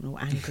know I don't know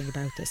anything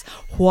about this?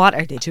 What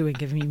are they doing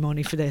giving me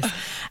money for this?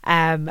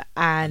 And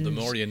the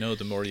more you know,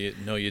 the more you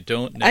know you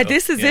don't know.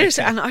 This is it.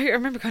 And I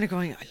remember kind of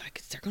going,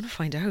 like, they're going to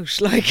find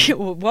out. Like,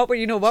 what were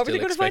they going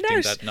to find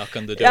out? That knock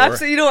on the door.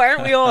 Absolutely,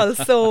 aren't we all?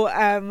 So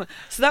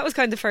so that was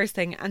kind of the first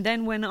thing. And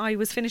then when I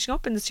was finishing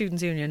up in the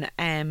Students' Union,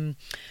 an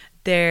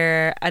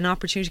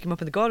opportunity came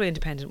up in the Galway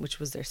Independent, which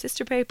was their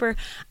sister paper,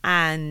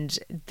 and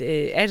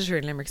the editor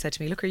in Limerick said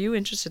to me, "Look, are you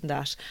interested in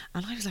that?"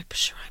 And I was like, "But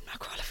sure, I'm not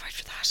qualified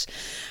for that."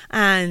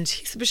 And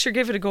he said, "But sure,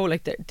 give it a go.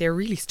 Like, they're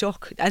really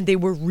stuck." And they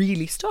were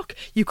really stuck.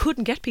 You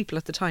couldn't get people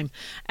at the time.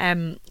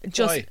 Why?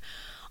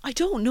 I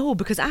don't know,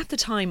 because at the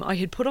time I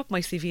had put up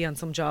my CV on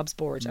some jobs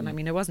board, and I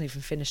mean, I wasn't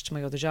even finished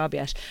my other job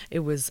yet. I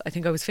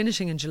think I was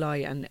finishing in July,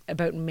 and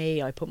about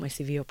May I put my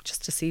CV up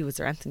just to see was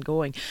there anything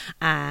going.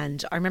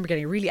 And I remember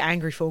getting a really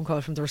angry phone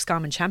call from the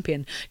Roscommon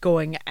Champion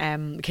going,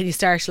 "Can you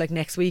start like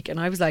next week?" And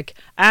I was like,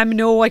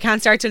 no, I can't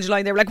start till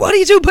July. And they were like, "What do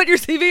you do? Put your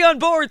CV on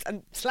boards,"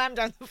 and slammed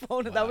down the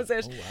phone. And that was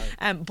it.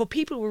 But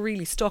people were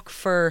really stuck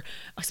for,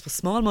 I suppose,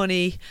 small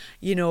money,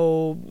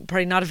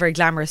 probably not a very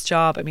glamorous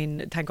job. I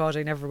mean, thank God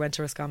I never went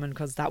to Roscommon,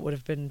 because that would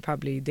have been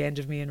probably the end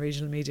of me in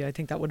regional media. I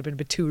think that would have been a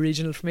bit too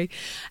regional for me.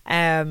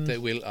 I'm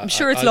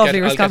sure it's lovely,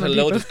 Roscommon. I'll get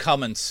a load of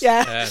comments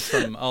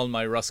from all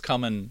my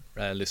Roscommon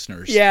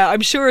listeners. Yeah,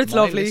 I'm sure it's my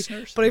lovely.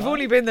 Listeners? But I've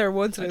only been there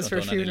once, and it was for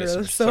a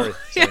funeral. So,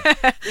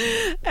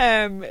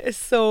 Sorry.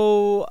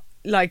 So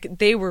like,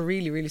 they were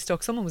really, really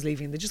stuck. Someone was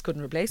leaving, they just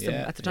couldn't replace them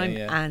at the time.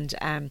 And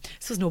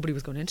so nobody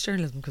was going into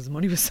journalism because the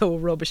money was so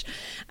rubbish.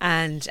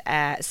 And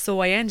so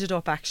I ended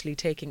up actually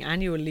taking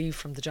annual leave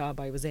from the job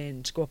I was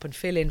in to go up and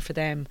fill in for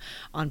them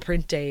on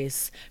print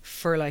days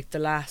for like the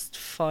last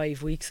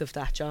 5 weeks of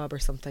that job or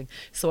something.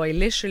 So I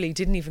literally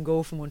didn't even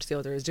go from one to the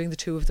other. I was doing the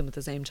two of them at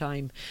the same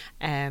time.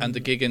 And the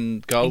gig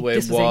in Galway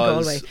was in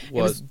Galway. It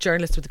was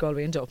journalist with the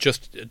Galway Indo.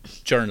 Just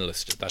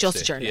journalist.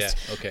 Just journalist.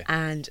 Yeah, okay.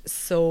 And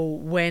so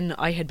when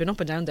I had been up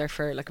and down there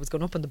for, like, I was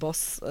going up on the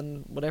bus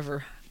and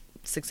whatever,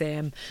 6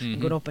 a.m.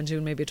 and going up and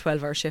doing maybe a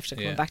 12-hour shift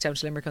and coming back down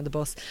to Limerick on the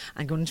bus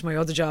and going into my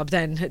other job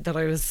then that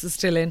I was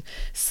still in.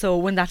 So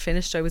when that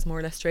finished, I was more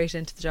or less straight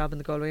into the job in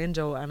the Galway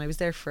Indo, and I was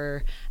there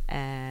for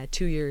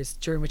 2 years,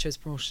 during which I was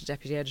promoted to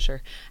deputy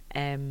editor.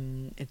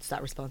 It's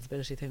that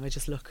responsibility thing. I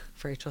just look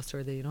very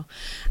trustworthy, you know.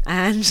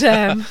 And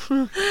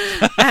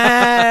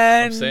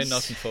I'm saying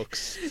nothing,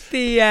 folks.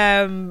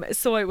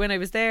 When I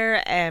was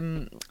there,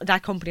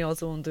 that company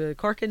also owned the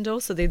Cork Indo,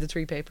 so they had the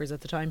 3 papers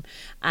at the time,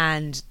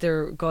 and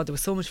there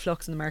was so much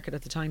flux in the market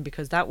at the time,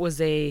 because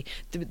they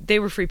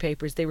were free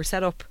papers. They were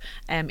set up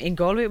in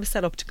Galway. It was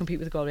set up to compete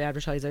with the Galway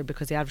Advertiser,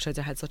 because the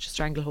Advertiser had such a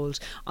stranglehold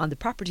on the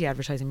property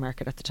advertising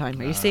market at the time.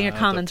 Are you seeing a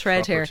common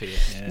thread here?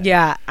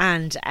 Yeah.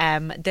 And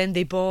then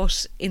they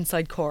bought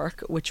Inside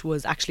Cork, which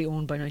was actually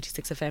owned by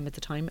 96 FM at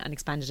the time, and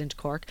expanded into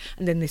Cork,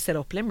 and then they set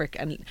up Limerick,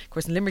 and of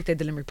course in Limerick they had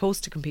the Limerick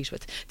Post to compete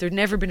with. There had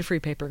never been a free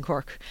paper in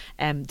Cork.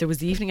 There was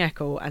the Evening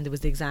Echo and there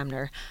was the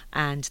Examiner,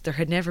 and there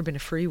had never been a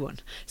free one.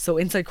 So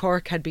Inside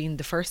Cork had been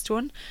the first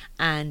one,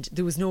 and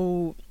there was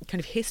no kind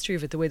of history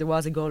of it the way there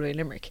was in Galway and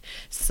Limerick.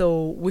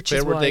 So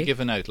where were they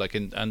given out? Like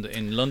in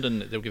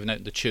London they were given out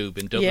in the Tube,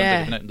 in Dublin they were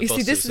given out in the buses.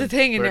 You see, this is the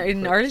thing, in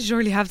Ireland you don't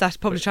really have that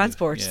public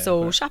transport,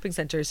 shopping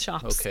centres,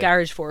 shops,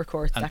 garage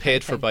forecourts, and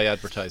paid for by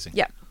advertising.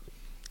 Yeah.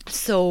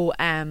 So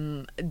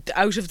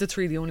out of the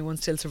 3, the only one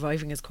still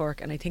surviving is Cork,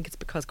 and I think it's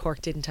because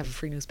Cork didn't have a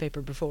free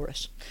newspaper before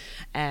it,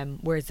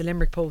 whereas the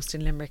Limerick Post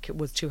in Limerick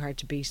was too hard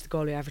to beat. The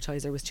Galway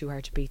Advertiser was too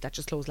hard to beat. That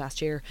just closed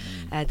last year,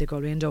 the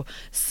Galway Indo.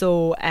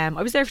 So I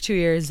was there for 2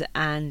 years,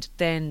 and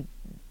then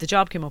the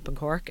job came up in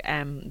Cork.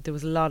 There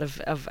was a lot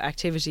of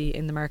activity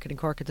in the market in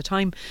Cork at the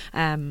time.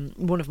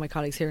 One of my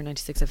colleagues here in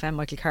 96 FM,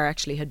 Michael Carr,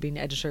 actually had been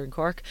editor in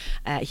Cork.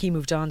 He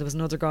moved on. There was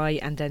another guy,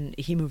 and then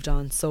he moved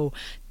on. So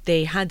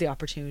they had the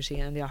opportunity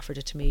and they offered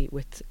it to me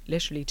with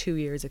literally 2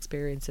 years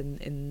experience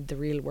in the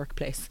real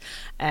workplace.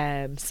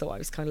 So I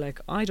was kind of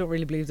like, I don't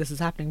really believe this is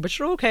happening, but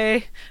you're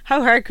okay.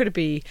 How hard could it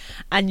be?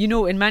 And you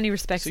know, in many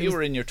respects... So you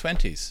were in your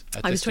 20s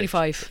at I was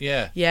 25. Stage.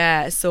 Yeah.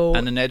 Yeah, so...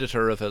 And an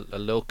editor of a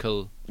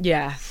local...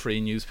 free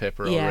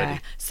newspaper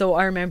already. So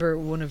I remember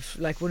one of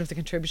the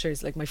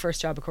contributors, like my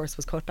first job of course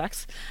was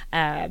Cutbacks.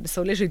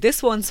 So literally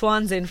this one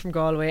swans in from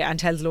Galway and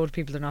tells a load of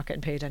people they're not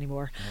getting paid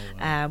anymore.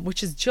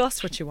 Which is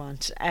just what you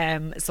want.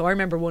 So I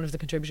remember one of the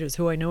contributors,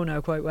 who I know now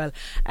quite well,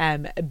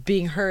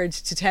 being heard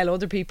to tell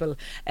other people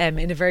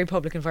in a very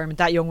public environment,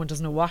 that young one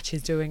doesn't know what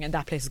he's doing and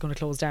that place is going to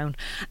close down.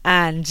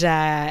 And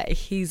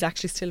he's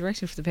actually still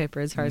writing for the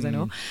paper as far as I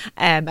know.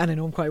 And I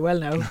know him quite well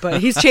now,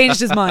 but he's changed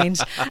his mind.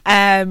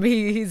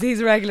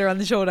 He's a regular on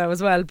the show now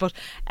as well. But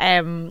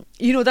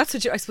you know, that's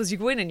what I suppose you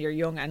go in and you're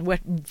young and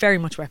very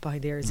much wet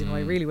behind the ears, you know.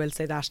 I really will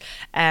say that.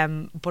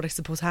 But I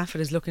suppose half of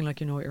it is looking like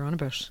you know what you're on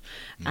about,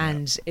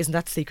 and isn't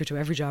that the secret to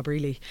every job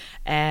really?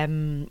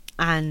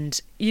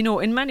 And you know,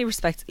 in many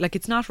respects, like,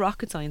 it's not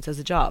rocket science as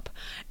a job.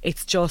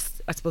 It's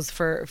just, I suppose,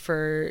 for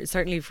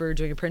certainly for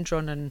doing a print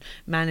run and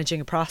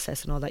managing a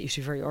process and all that, you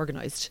should be very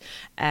organised.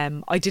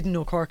 I didn't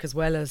know Cork as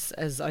well as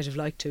I'd have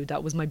liked to.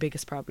 That was my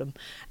biggest problem.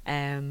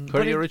 Where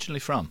are you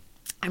originally from?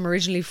 I'm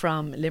originally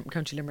from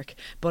County Limerick,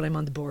 but I'm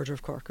on the border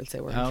of Cork, I'll say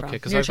where I'm from. Okay,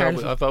 because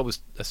I've always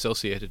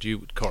associated you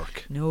with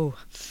Cork. No.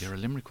 You're a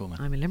Limerick woman.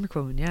 I'm a Limerick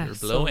woman, yeah. You're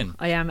blowing. So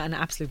I am an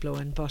absolute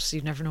blowing, but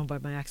you'd never know by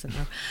my accent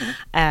now.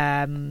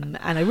 And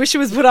I wish it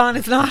was put on,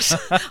 it's not.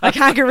 I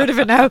can't get rid of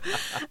it now.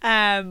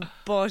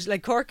 But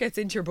like, Cork gets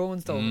into your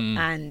bones though,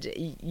 and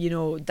you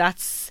know,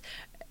 that's...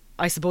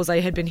 I suppose I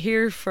had been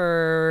here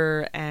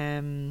for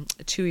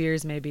 2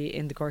 years maybe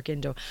in the Cork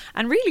Indo,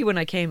 and really when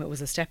I came it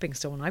was a stepping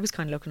stone. I was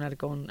kind of looking at it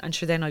going, and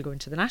sure, then I'll go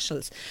into the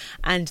Nationals.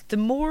 And the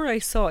more I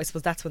saw, I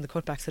suppose that's when the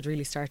cutbacks had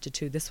really started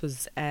too. This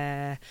was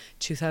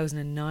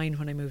 2009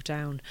 when I moved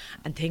down,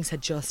 and things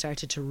had just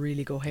started to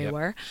really go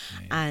haywire.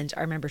 Yep. And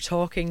I remember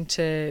talking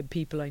to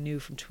people I knew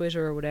from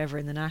Twitter or whatever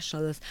in the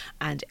Nationals,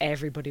 and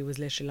everybody was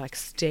literally like,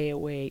 stay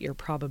away, you're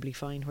probably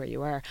fine where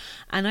you are.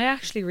 And I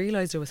actually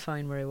realised I was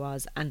fine where I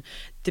was. And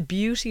the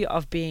beauty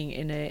of being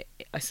in a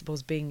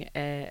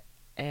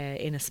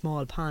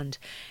small pond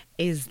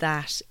is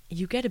that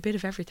you get a bit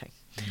of everything.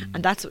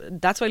 And that's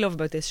what I love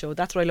about this show.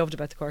 That's what I loved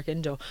about the Cork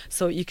Indo.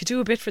 So you could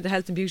do a bit for the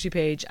health and beauty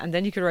page, and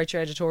then you could write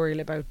your editorial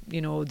about, you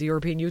know, the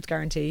European Youth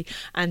Guarantee,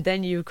 and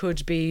then you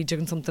could be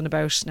doing something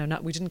about,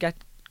 we didn't get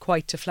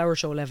quite to flower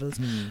show levels,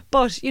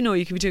 but you know,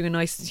 you could be doing a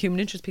nice human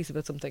interest piece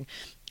about something.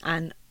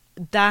 And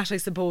that, I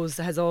suppose,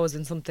 has always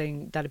been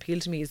something that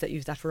appealed to me, is that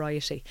you've that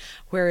variety.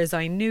 Whereas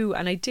I knew,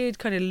 and I did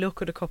kind of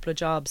look at a couple of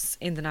jobs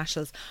in the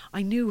Nationals,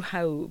 I knew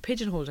how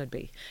pigeonholed I'd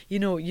be. You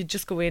know, you'd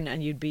just go in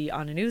and you'd be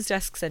on a news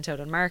desk sent out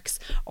on marks,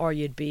 or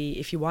you'd be,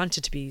 if you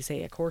wanted to be,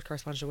 say, a court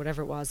correspondent or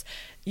whatever it was,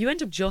 you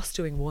end up just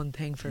doing one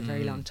thing for a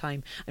very long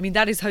time. I mean,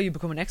 that is how you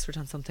become an expert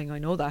on something, I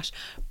know that.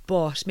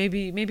 But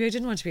maybe I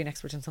didn't want to be an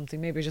expert on something,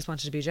 maybe I just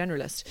wanted to be a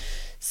generalist.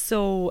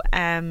 So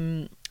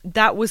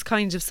that was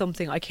kind of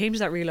something I came to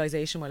that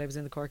realisation while I was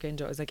in the Cork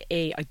Indo. I was like,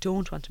 I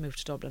don't want to move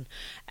to Dublin,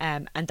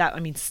 and that, I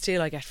mean,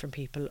 still I get from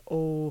people,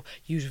 oh,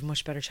 you'd have a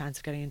much better chance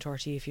of getting into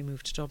RTE if you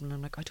moved to Dublin.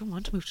 I'm like, I don't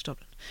want to move to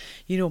Dublin.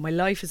 You know, my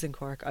life is in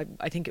Cork.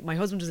 I think my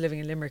husband was living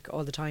in Limerick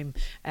all the time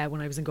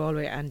when I was in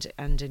Galway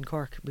and in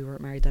Cork. We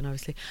weren't married then,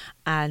 obviously,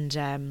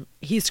 and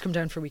he used to come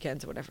down for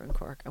weekends or whatever in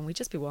Cork, and we'd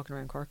just be walking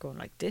around Cork going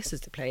like, this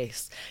is the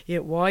place. You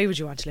know, why would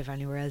you want to live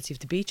anywhere else? You've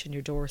the beach on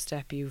your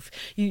doorstep, you've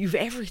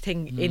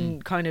everything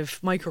in kind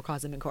of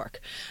microcosm in Cork,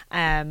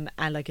 and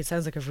like, it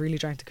sounds like I've really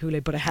drank the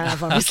Kool-Aid, but I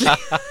have, obviously.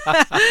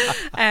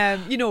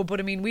 You know, but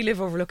I mean, we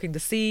live overlooking the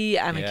sea,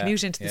 and I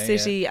commute into the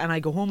city, and I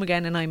go home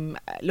again and I'm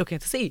looking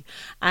at the sea.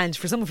 And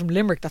for someone from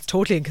Limerick, that's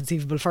totally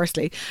inconceivable,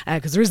 firstly,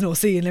 because there is no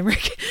sea in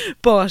Limerick.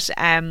 But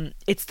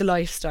it's the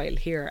lifestyle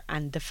here,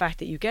 and the fact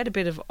that you get a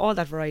bit of all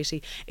that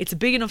variety. It's a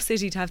big enough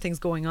city to have things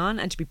going on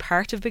and to be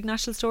part of big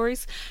national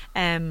stories.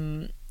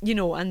 You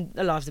know, and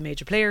a lot of the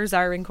major players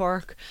are in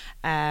Cork,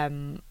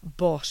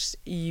 but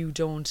you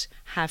don't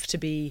have to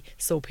be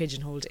so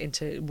pigeonholed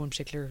into one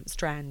particular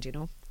strand, you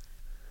know.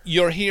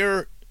 You're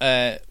here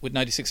with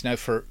 96 now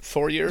for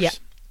 4 years. Yeah.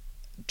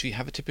 Do you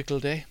have a typical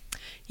day?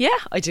 Yeah,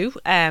 I do.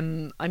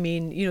 I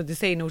mean, you know, they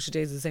say no two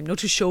days are the same, no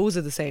two shows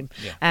are the same.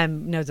 Yeah.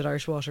 Now that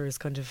Irish Water is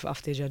kind of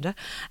off the agenda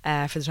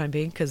for the time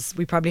being, because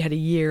we probably had a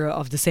year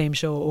of the same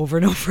show over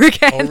and over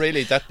again. Oh,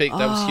 really? That big?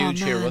 That was huge,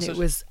 man, here, was it? It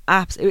was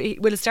absolutely.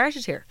 Well, it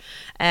started here.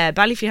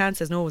 Ballyfihan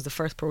Says No was the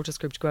first protest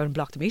group to go out and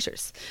block the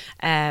meters.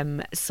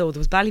 So there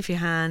was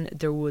Ballyfihan,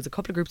 there was a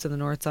couple of groups on the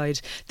north side,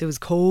 there was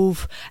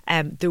Cove,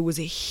 there was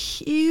a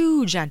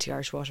huge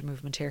anti-Irish Water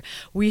movement here.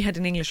 We had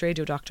an English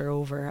radio doctor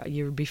over.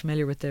 You'll be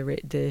familiar with the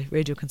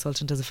radio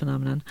consultant as a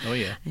phenomenon. Oh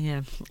yeah.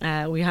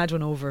 Yeah. We had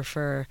one over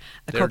for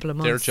a couple of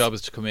months. Their job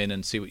is to come in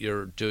and see what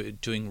you're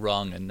doing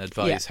wrong and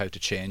advise how to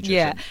change it.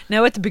 Yeah.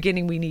 Now at the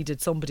beginning we needed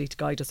somebody to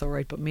guide us, all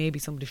right, but maybe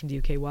somebody from the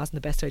UK wasn't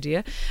the best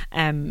idea.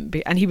 And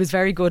he was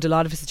very good. A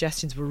lot of his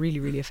suggestions were really,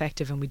 really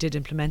effective, and we did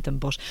implement them.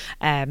 But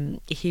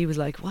he was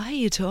like, "Why are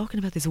you talking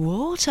about this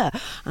water?"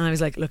 And I was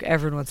like, "Look,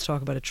 everyone wants to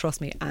talk about it,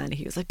 trust me." And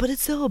he was like, "But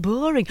it's so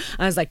boring." And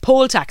I was like,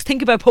 "Poll tax.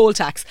 Think about poll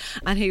tax."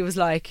 And he was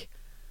like,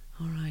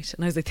 all right.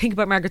 And I was like, think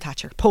about Margaret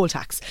Thatcher, poll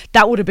tax.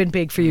 That would have been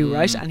big for you,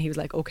 right? And he was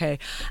like, okay.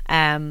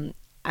 And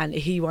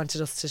he wanted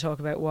us to talk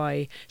about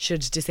why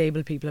should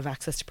disabled people have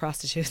access to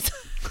prostitutes.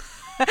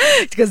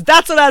 Because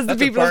that's what has the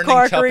people of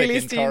Cork really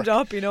steamed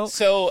up, you know.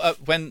 So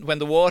when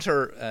the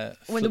water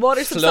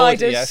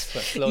subsided,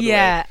 flowed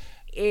away.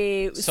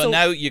 So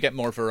now you get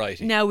more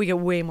variety. Now we get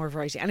way more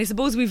variety, and I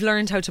suppose we've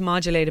learned how to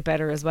modulate it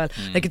better as well.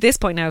 Like at this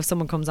point now, if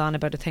someone comes on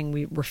about a thing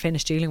we're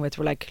finished dealing with,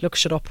 we're like, look,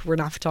 shut up, we're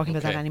not talking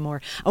about that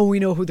anymore. And we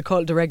know who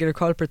the regular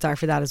culprits are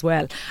for that as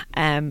well.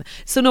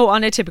 So no,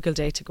 on a typical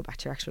day, to go back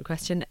to your actual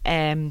question,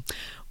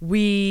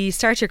 we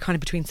start here kind of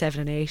between 7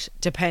 and 8.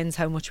 Depends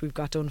how much we've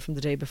got done from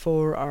the day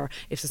before, or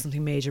if there's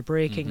something major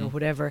breaking or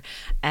whatever.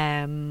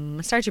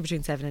 Start here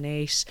between 7 and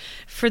 8.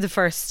 For the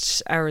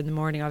first hour in the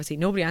morning, obviously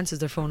nobody answers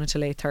their phone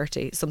until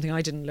 8:30. Something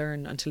I didn't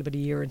learn until about a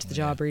year into the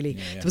job, really.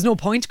 There was no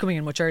point coming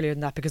in much earlier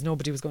than that because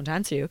nobody was going to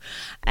answer you.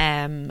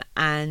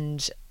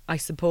 And I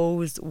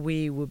suppose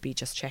we would be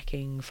just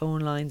checking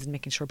phone lines and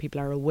making sure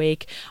people are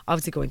awake,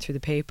 obviously going through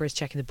the papers,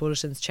 checking the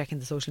bulletins, checking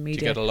the social media.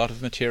 Do you get a lot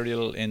of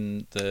material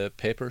in the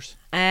papers?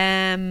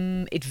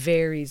 It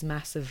varies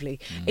massively.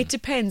 It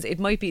depends. It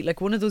might be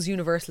like one of those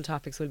universal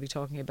topics we'll be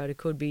talking about. It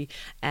could be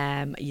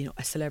you know,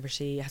 a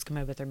celebrity has come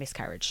out with their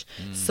miscarriage.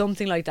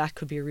 Something like that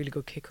could be a really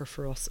good kicker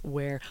for us,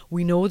 where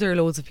we know there are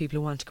loads of people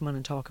who want to come on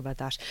and talk about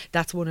that.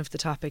 That's one of the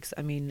topics.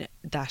 I mean,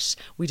 that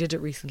we did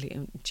it recently,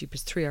 and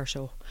Jeepers, 3-hour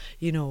show,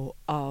 you know,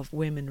 of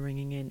women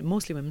ringing in,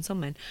 mostly women, some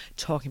men,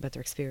 talking about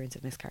their experience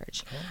of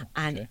miscarriage.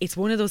 And it's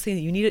one of those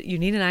things, you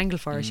need an angle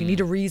for it. You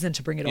need a reason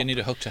to bring it up. You need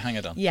a hook to hang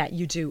it on. Yeah,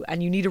 you do.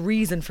 And you need a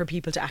reason for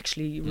people to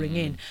actually ring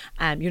in.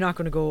 You're not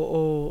going to go,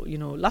 oh, you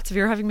know, lots of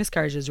you are having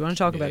miscarriages, you want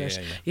to talk about it.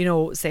 You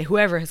know, say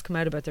whoever has come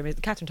out about their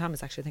Catherine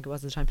Thomas, actually, I think it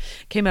was at the time,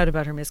 came out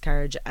about her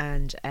miscarriage,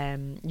 and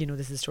you know,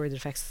 this is a story that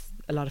affects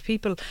a lot of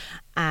people.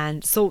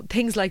 And so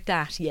things like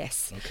that,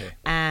 yes.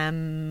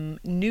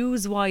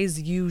 News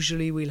wise,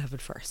 usually we'll have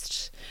it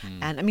first.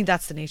 And I mean,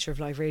 that's the nature of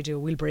live radio.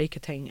 We'll break a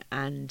thing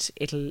and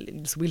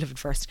we'll have it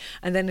first,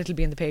 and then it'll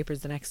be in the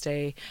papers the next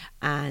day.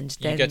 And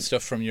then you get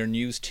stuff from your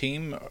news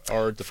team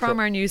or from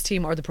our news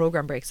team, or the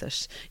programme breaks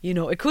it. You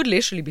know, it could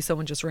literally be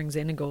someone just rings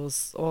in and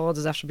goes, oh,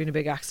 there's after been a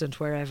big accident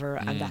wherever,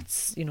 and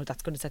that's, you know,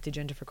 that's going to set the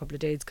agenda for a couple of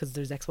days because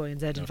there's X, Y and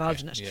Z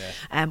involved in it.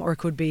 Or it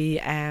could be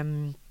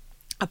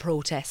a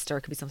protest, or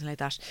it could be something like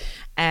that.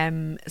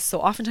 So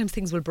oftentimes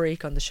things will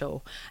break on the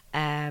show,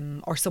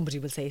 or somebody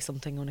will say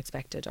something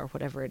unexpected or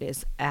whatever it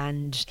is,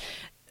 and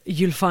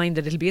you'll find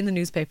that it'll be in the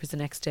newspapers the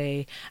next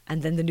day,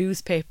 and then the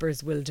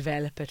newspapers will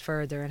develop it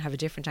further and have a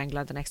different angle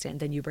on the next day, and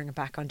then you bring it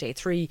back on day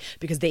 3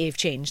 because they've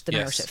changed the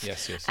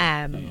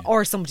narrative.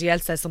 Or somebody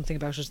else says something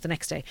about it the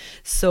next day.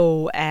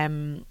 So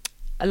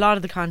a lot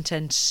of the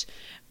content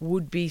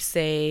would be,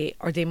 say,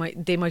 or they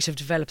might have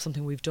developed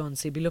something we've done.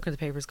 So you'd be looking at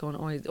the papers going,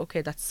 oh,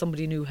 okay, that's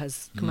somebody new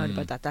has come out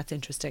about that. That's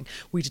interesting.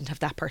 We didn't have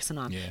that person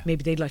on. Yeah.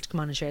 Maybe they'd like to come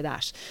on and share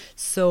that.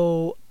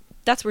 So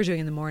that's what we're doing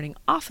in the morning.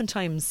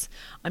 Oftentimes,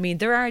 I mean,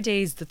 there are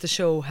days that the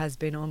show has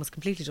been almost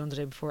completely done the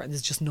day before and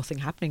there's just nothing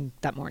happening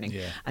that morning.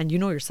 Yeah. And you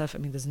know yourself, I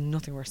mean, there's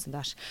nothing worse than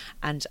that.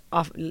 And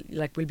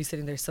like we'll be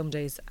sitting there some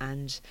days,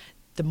 and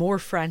the more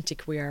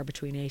frantic we are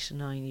between 8 and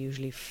 9,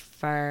 usually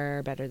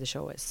far better the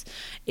show is.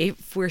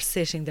 If we're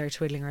sitting there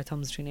twiddling our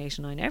thumbs between 8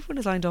 and 9, everyone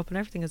is lined up and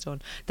everything is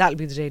done, that'll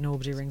be the day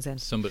nobody rings in.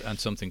 And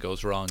something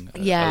goes wrong.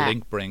 Yeah. A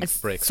link breaks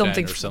down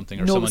or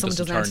something, or someone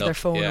doesn't turn answer up. their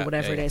phone or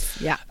whatever it is.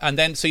 Yeah. And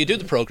then, so you do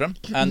the programme,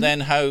 and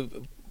then how,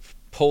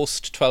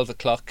 post 12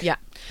 o'clock,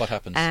 what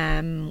happens?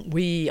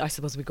 I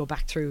suppose we go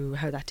back through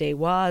how that day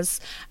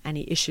was.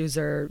 Any issues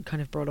are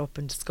kind of brought up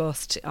and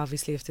discussed.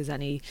 Obviously, if there's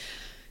any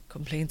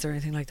complaints or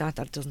anything like that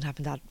doesn't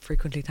happen that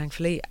frequently,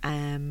 thankfully.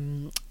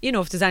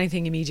 If there's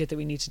anything immediate that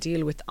we need to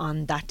deal with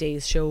on that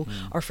day's show,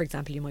 or for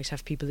example, you might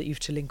have people that you have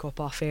to link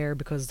up off air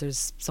because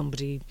there's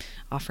somebody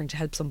offering to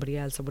help somebody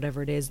else or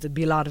whatever it is, there'd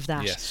be a lot of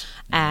that. Yes.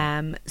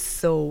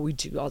 So we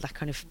do all that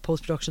kind of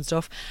post-production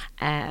stuff.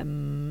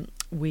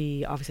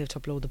 We obviously have to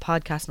upload the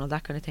podcast and all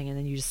that kind of thing, and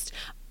then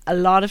a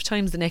lot of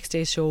times the next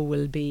day's show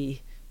will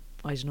be,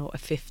 I don't know, a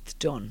fifth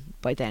done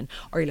by then,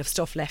 or you'll have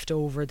stuff left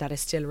over that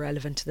is still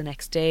relevant to the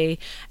next day.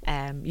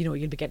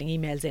 You'll be getting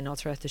emails in all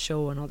throughout the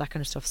show and all that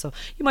kind of stuff, so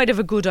you might have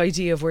a good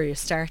idea of where you're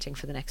starting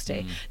for the next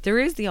day. There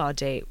is the odd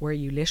day where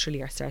you literally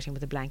are starting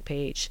with a blank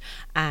page,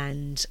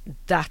 and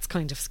that's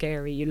kind of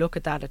scary. You look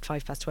at that at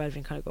 12:05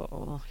 and kind of go,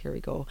 oh, here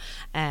we go.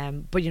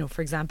 But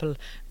for example,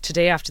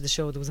 today after the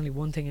show there was only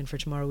one thing in for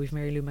tomorrow. We've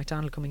Mary Lou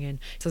McDonald coming in,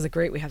 so I was like,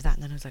 great, we have that.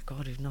 And then I was like,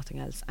 God, we've nothing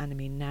else. And I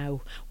mean,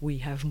 now we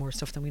have more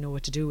stuff than we know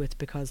what to do with,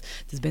 because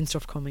there's been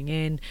stuff coming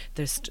in.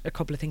 There's a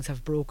couple of things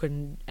have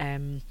broken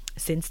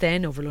since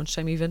then, over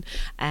lunchtime even,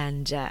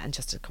 and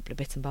just a couple of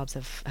bits and bobs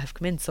have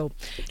come in. So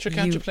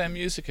can't you play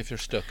music if you're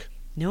stuck?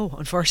 No,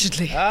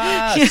 unfortunately.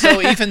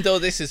 So even though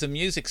this is a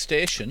music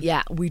station,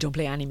 we don't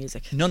play any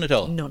music. None at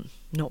all? None,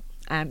 no.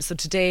 So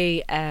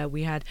today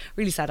we had a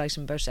really sad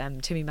item about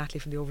Timmy Matley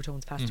from the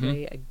Overtones passed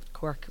away, a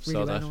Cork,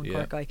 really well-known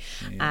Cork guy.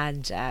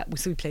 And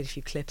we played a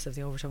few clips of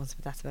the Overtones,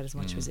 but that's about as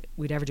much as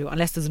we'd ever do,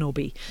 unless there's an OB.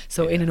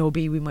 So in an OB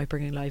we might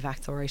bring in live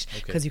acts, alright,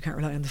 because you can't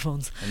rely on the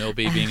phones. An OB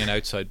being an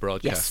outside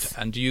broadcast. Yes.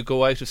 And do you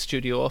go out of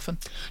studio often?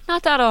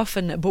 Not that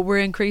often, but we're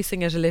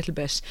increasing it a little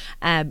bit.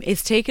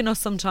 It's taken us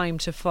some time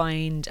to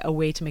find a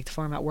way to make the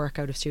format work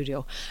out of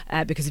studio,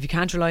 because if you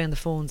can't rely on the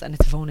phones and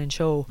it's a phone-in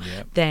show,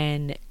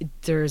 then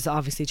there's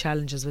obviously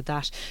challenges with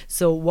that.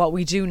 So what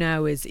we do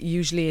now is,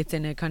 usually it's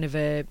in a kind of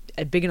a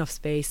big enough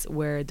space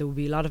where there will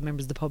be a lot of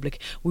members of the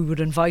public. We would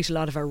invite a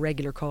lot of our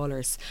regular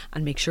callers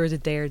and make sure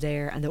that they're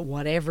there, and that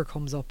whatever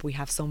comes up we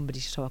have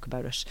somebody to talk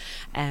about it,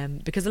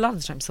 because a lot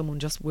of the time someone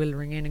just will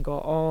ring in and go,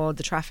 oh,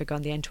 the traffic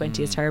on the N20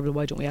 is terrible,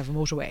 why don't we have a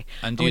motorway?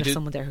 And do you do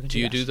someone there who can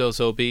do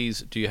those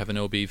OBs? Do you have an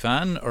OB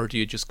van, or do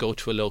you just go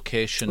to a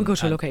location? We go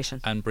to a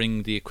location and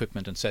bring the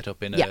equipment and set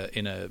up in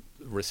a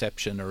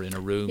reception or in a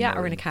room,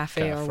 or in a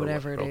cafe or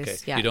whatever it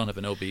is. You don't have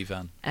an OB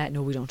van?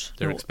 No, we don't.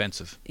 They're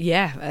expensive.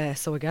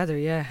 So I gather.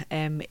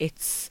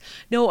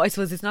 I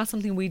suppose it's not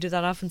something we do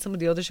that often. Some of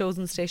the other shows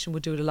on the station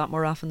would do it a lot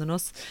more often than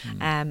us.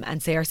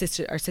 And say our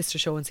sister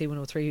show on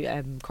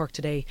C103, Cork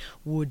Today,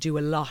 would do a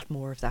lot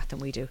more of that than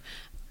we do.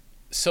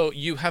 So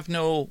you have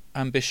no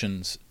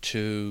ambitions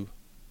to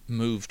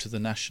move to the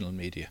national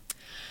media?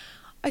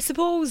 I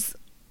suppose,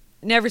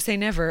 never say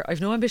never.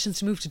 I've no ambitions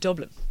to move to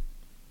Dublin.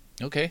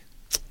 Okay.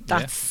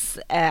 That's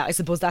I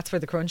suppose that's where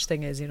the crunch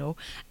thing is,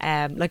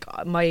 I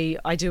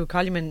do a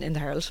column in the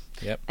Herald.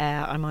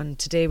 I'm on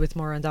Today with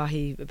Maura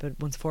Dahi about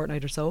once a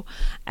fortnight or so.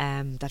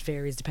 That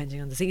varies depending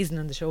on the season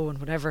and the show and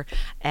whatever.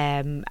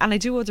 And I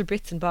do other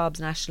bits and bobs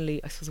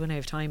nationally, I suppose, when I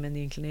have time and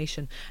the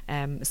inclination.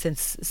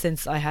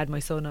 Since I had my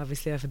son,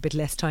 obviously I have a bit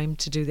less time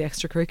to do the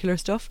extracurricular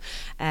stuff.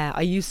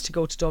 I used to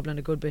go to Dublin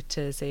a good bit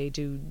to, say,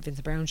 do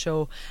Vincent Brown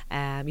show.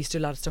 Used to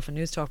do a lot of stuff on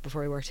News Talk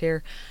before I worked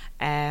here.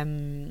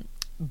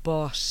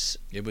 But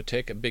it would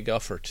take a big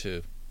offer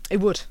to. It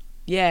would.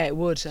 Yeah, it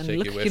would. And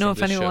look,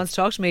 if anyone wants to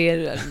talk to me,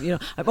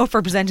 I'm up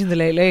for presenting the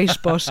Late,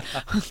 but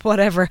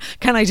whatever.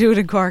 Can I do it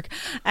in Cork?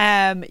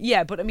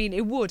 But I mean,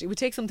 it would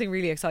take something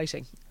really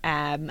exciting.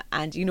 And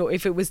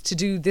if it was to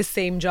do this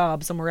same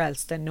job somewhere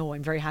else, then no,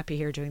 I'm very happy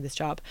here doing this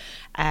job.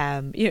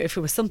 If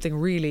it was something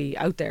really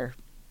out there,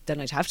 then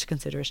I'd have to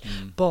consider it.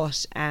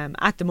 But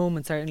at the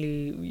moment,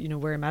 certainly,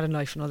 where I'm at in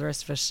life and all the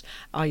rest of it,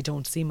 I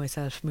don't see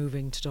myself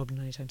moving to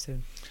Dublin anytime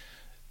soon.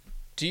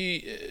 Do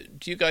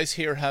you guys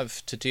here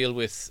have to deal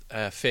with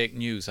fake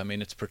news? I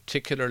mean, it's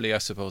particularly, I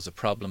suppose, a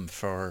problem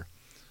for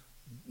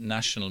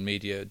national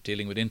media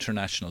dealing with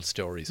international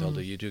stories,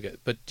 although you do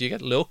get... But do you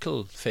get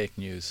local fake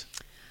news?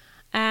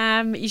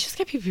 You just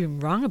get people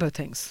being wrong about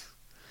things.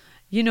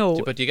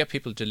 But do you get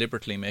people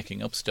deliberately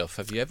making up stuff?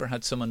 Have you ever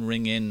had someone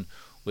ring in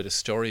with a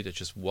story that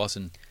just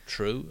wasn't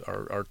true,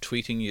 or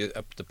tweeting you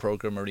up the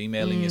programme or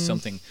emailing you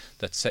something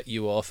that set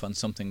you off on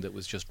something that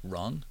was just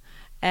wrong?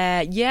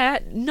 Yeah,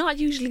 not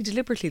usually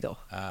deliberately though.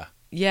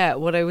 Yeah,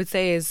 what I would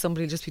say is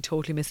somebody will just be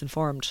totally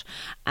misinformed,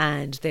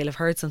 and they'll have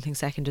heard something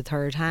second or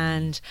third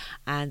hand,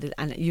 and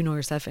you know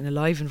yourself, in a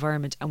live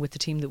environment and with the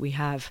team that we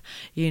have,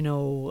 you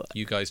know,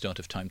 you guys don't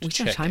have time to we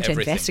don't have time everything.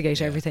 to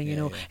investigate everything. You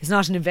know, it's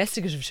not an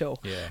investigative show.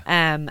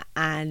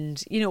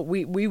 And you know,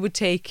 we would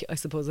take, I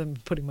suppose I'm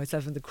putting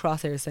myself in the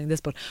crosshairs saying this,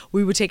 but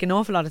we would take an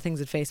awful lot of things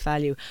at face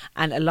value,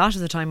 and a lot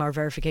of the time our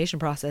verification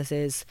process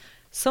is,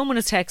 someone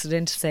has texted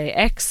in to say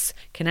X,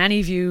 can any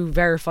of you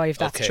verify if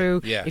that's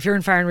true? If you're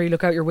in Farranree,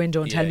 look out your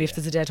window and tell me if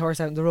there's a dead horse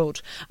out on the road.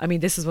 I mean,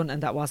 this is one,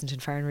 and that wasn't in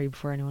Farranree,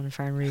 before anyone in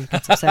Farranree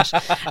gets upset.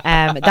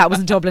 That was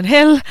in Dublin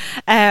Hill,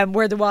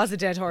 where there was a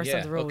dead horse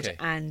on the road.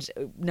 And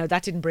no,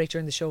 that didn't break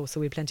during the show, so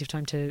we had plenty of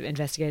time to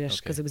investigate it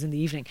because it was in the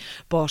evening.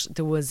 But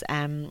there was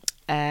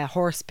a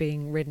horse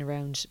being ridden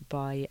around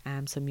by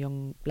some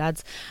young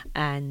lads,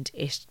 and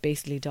it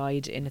basically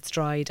died in its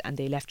stride, and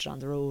they left it on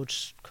the road,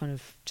 kind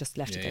of just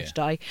left it there to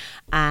die.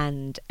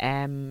 And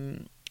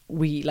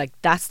we, like,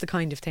 that's the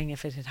kind of thing,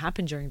 if it had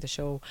happened during the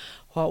show,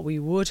 what we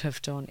would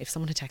have done, if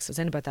someone had texted us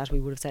in about that, we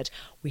would have said,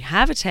 we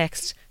have a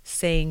text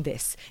saying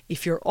this,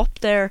 if you're up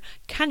there,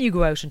 can you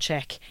go out and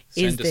check,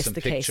 is this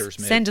the case?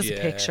 Send us a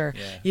picture,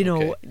 you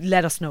know,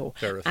 let us know.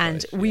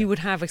 And we would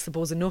have, I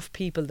suppose, enough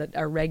people that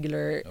are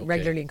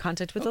regularly in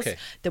contact with us,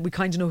 that we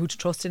kind of know who to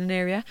trust in an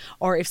area.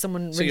 Or if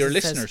someone, so your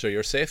listeners are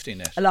your safety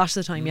net a lot of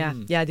the time.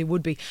 Yeah, they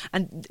would be.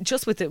 And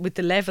just with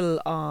the level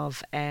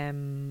of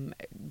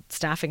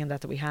staffing and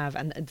that we have,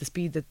 and the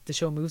speed that the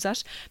show moves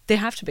at, they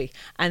have to be.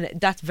 And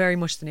that's very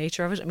much the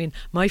nature of it. I mean,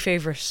 my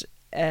favourite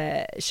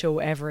show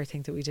ever, I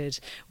think, that we did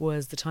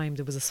was the time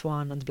there was a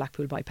swan on the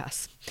Blackpool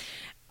bypass.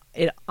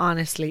 It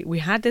honestly, we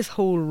had this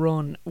whole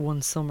run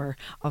one summer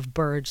of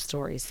bird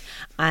stories,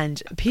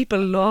 and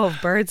people love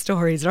bird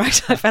stories,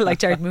 right? I felt like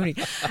Jared Mooney.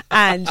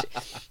 And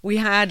we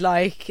had,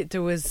 like,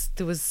 there was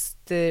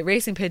the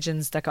racing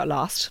pigeons that got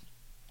lost.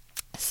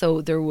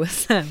 So there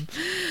was some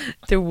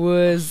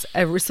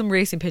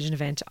racing pigeon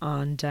event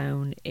on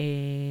down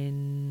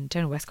in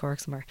West Cork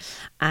somewhere,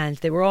 and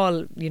they were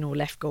all, you know,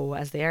 left go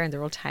as they are, and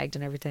they're all tagged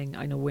and everything.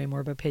 I know way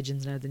more about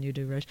pigeons now than you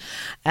do, right?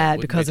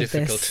 Because of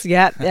this.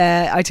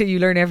 I tell you,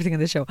 learn everything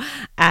on this show.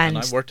 And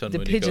I worked on the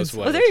when pigeons. He Goes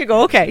Wild. Oh, there you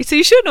go. Okay, so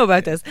you should know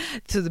about this.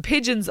 So the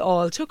pigeons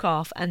all took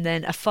off, and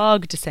then a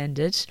fog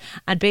descended,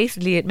 and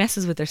basically it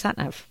messes with their sat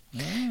nav.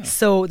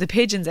 So the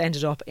pigeons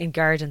ended up in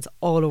gardens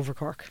all over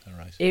Cork.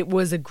 It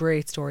was a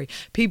great story.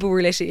 People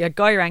were literally, a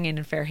guy rang in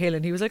Fairhill,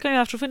 and he was like, I'm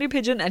after finding a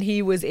pigeon, and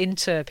he was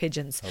into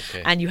pigeons.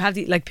 And you have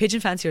the, like,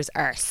 pigeon fanciers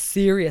are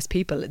serious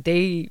people.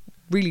 They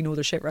really know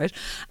their shit, right?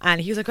 And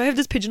he was like, I have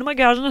this pigeon in my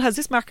garden, it has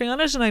this marking on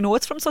it, and I know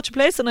it's from such a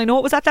place, and I know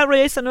it was at that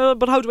race, and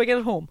but how do I get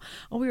it home?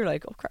 And we were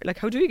like, okay, like,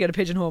 how do you get a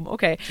pigeon home?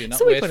 Okay, do you not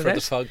so we wait put for it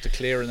the fog to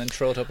clear and then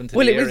throw it up into the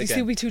air again? Well,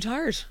 we'd be too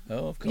tired.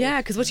 Oh, of course.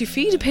 Yeah, because what you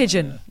feed a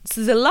pigeon,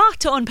 so there's a lot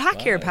to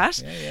unpack here,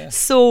 Pat.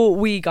 So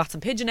we got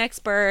some pigeon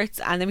experts,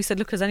 and then we said,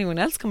 look, has anyone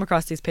else come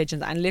across these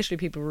pigeons? And literally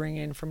people were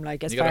ringing in from,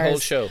 like, as far as, you got a whole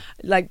show,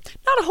 like,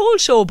 not a whole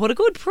show, but a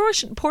good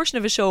portion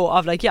of a show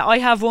of, like, yeah, I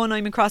have one,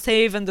 I'm in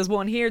Crosshaven, there's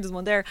one here, there's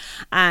one there,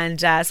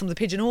 and some of the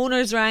pigeon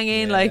owners rang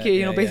in,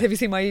 basically, have you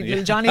seen my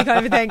little Johnny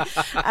kind of a thing?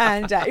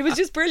 And it was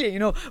just brilliant, you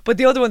know. But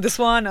the other one, the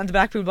swan on the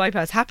Blackpool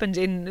bypass, happened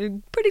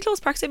in pretty close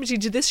proximity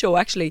to this show,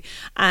 actually.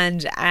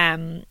 And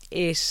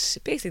it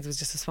basically, there was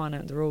just a swan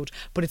out on the road,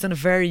 but it's on a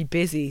very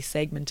busy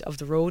segment of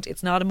the road.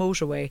 It's not a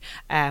motorway,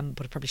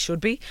 but it probably should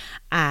be.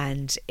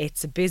 And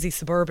it's a busy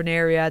suburban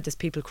area. There's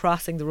people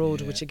crossing the road,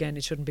 which again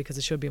it shouldn't, because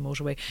it should be a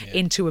motorway,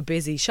 into a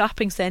busy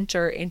shopping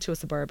centre, into a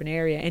suburban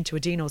area, into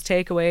a Dino's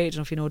takeaway. I don't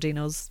know if you know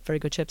Dino's, very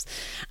good chips.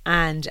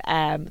 And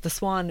the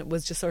swan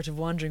was just sort of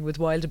wandering with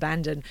wild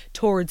abandon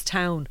towards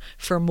town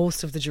for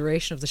most of the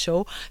duration of the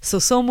show. So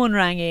someone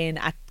rang in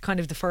at kind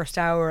of the first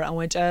hour and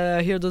went,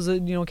 here, there's a,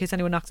 you know, in case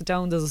anyone knocks it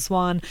down, there's a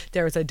swan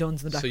there outside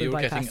Duns in the Blackpool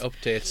bypass. So you were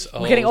getting updates.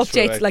 We're getting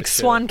updates like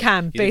swan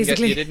cam,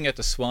 basically. You didn't get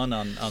the swan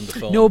on the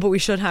phone. No, but we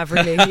should have,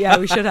 really. Yeah,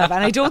 we should have.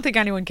 And I don't think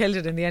anyone killed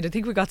it in the end. I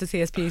think we got the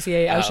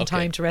CSPCA out in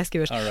time to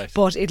rescue it.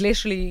 But it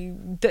literally,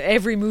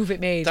 every move it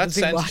made was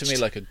being watched. That sounds to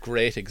me like a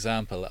great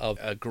example of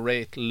a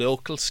great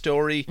local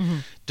story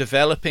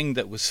developing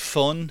that was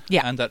fun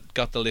and that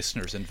got the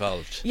listeners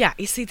involved. Yeah,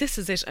 you see, this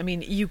is it. I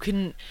mean, you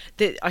can,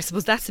 I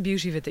suppose that's the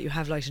beauty of it, that you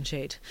have light and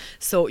shade.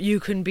 So you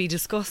can be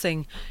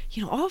discussing,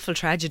 you know, awful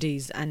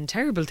tragedies and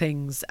terrible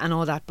things and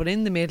all that, but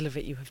in the middle of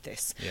it you have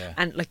this.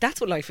 And like, that's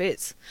what life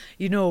is,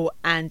 you know.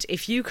 And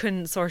if you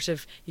can sort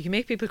of, you can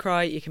make people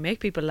cry, you can make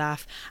people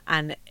laugh,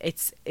 and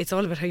it's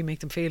all about how you make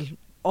them feel,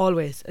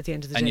 always, at the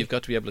end of the day. And you've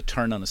got to be able to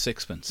turn on a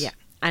sixpence. Yeah.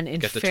 And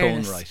in get the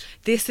fairness, tone right.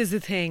 This is the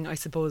thing, I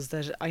suppose,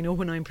 that I know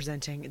when I'm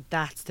presenting,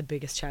 that's the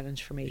biggest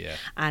challenge for me.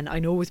 And I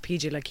know with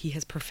PJ, like, he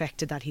has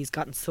perfected that. He's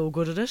gotten so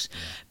good at it,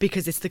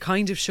 because it's the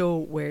kind of show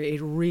where it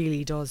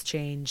really does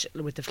change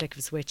with the flick of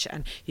a switch.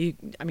 And you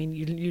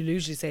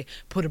usually say,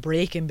 put a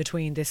break in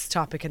between this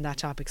topic and that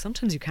topic.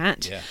 Sometimes you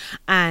can't.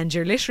 And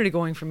you're literally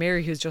going from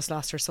Mary, who's just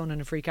lost her son in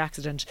a freak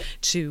accident,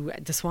 to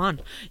the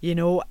swan, you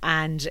know.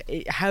 And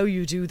how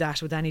you do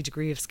that with any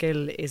degree of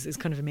skill is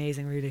kind of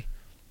amazing, really.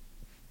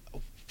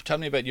 tell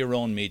me about your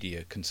own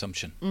media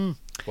consumption.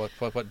 What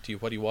do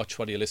you watch?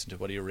 What do you listen to?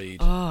 What do you read?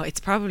 Oh, it's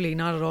probably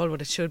not at all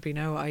what it should be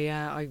now.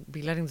 I'd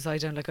be letting the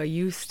side down. Like, I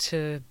used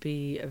to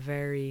be a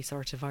very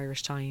sort of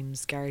Irish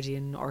Times,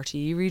 Guardian,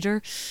 RTE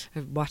reader,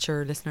 a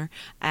watcher, listener.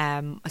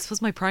 I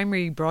suppose my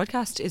primary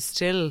broadcast is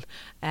still,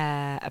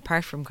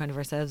 apart from kind of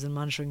ourselves and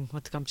monitoring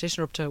what the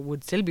competition are up to,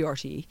 would still be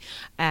RTE.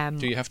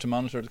 Do you have to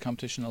monitor the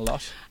competition a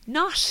lot?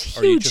 Not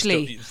Or are you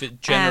hugely.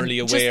 just generally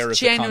aware of the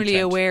generally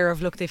content? aware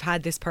of, look, they've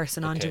had this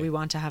person on, do Okay. we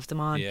want to have them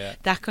on? Yeah.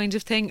 That kind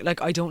of thing.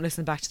 Like, I don't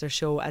listen back to their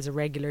show as a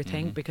regular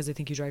thing because I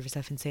think you drive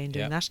yourself insane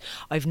doing Yeah. that.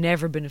 I've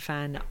never been a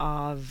fan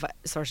of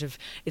sort of,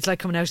 it's like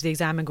coming out of the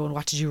exam and going,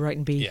 what did you write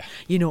in B? Yeah.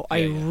 You know, I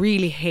Yeah.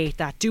 really hate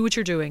that. Do what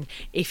you're doing.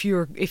 If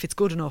it's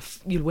good enough,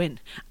 you'll win.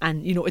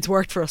 And, you know, it's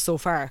worked for us so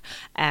far.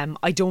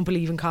 I don't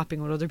believe in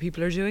copying what other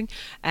people are doing.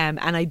 And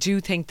I do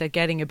think that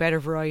getting a better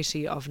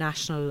variety of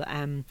national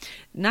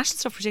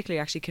stuff particularly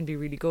actually can be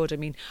really good. I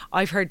mean,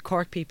 I've heard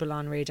Cork people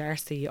on Ray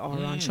D'Arcy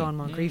or on Sean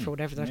Moncrief or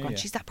whatever, that have gone,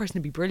 geez, that person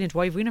would be brilliant.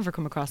 Why have we never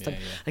come across them? Yeah.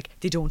 Like,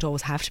 they don't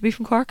always have to be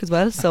from Cork as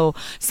well. So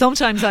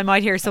sometimes I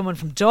might hear someone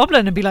from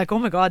Dublin and be like, oh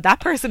my God, that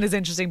person is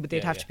interesting, but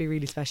they'd have to be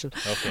really special.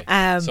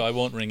 Okay. So I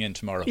won't ring in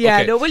tomorrow. Yeah,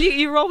 Okay. no, well,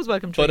 you're always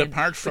welcome to But ring in.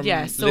 apart from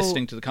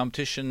listening to the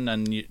competition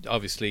and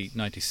obviously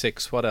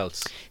 96, what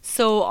else?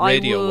 So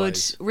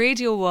Radio-wise?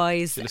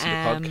 radio-wise, Do you listen to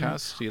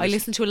podcasts? Do you I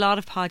listen to a lot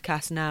of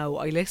podcasts now.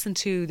 I listen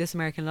to This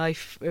American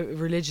Life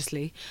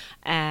religiously.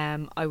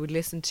 I would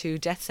listen to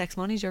Death, Sex,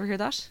 Money. Did you ever hear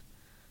that?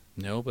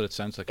 No, but it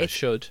sounds like I It's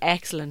should.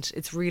 excellent.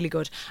 It's really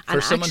good. For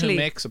And someone actually, who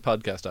makes a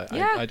podcast,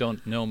 I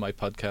don't know my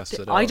podcasts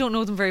at all. I don't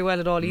know them very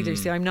well at all either.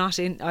 See, I don't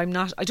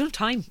have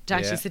time to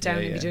actually sit down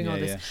and be doing all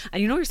this. Yeah.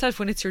 And you know yourself,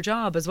 when it's your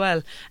job as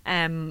well,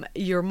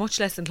 you're much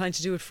less inclined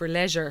to do it for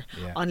leisure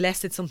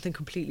unless it's something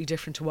completely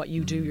different to what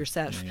you do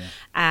yourself.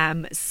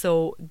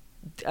 So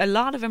a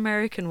lot of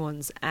American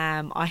ones.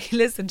 I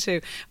listen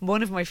to,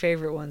 one of my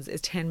favourite ones is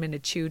 10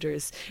 Minute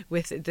Tudors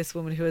with this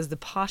woman who has the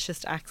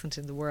poshest accent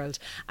in the world,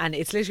 and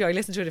it's literally, I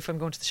listen to it if I'm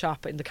going to the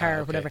shop in the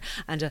car or whatever,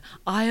 and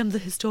I am the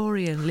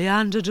historian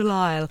Leander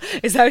Delisle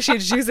is how she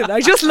introduces it.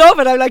 I just love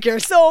it. I'm like, you're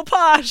so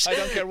posh. I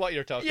don't care what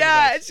you're talking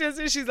Yeah, about. it's just,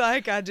 she's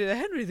like, and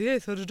Henry VIII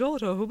had a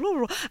daughter, blah, blah,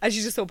 blah, and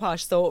she's just so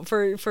posh. So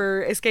for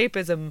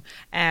escapism,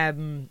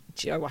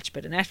 I watch a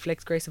bit of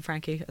Netflix, Grace and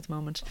Frankie at the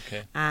moment.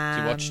 Okay.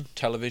 Do you watch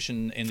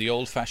television in the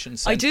old-fashioned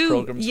sense? I do.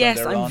 Programs Yes,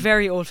 when they're I'm on?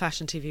 very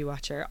old-fashioned TV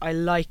watcher. I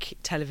like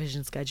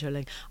television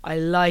scheduling. I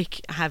like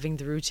having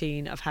the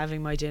routine of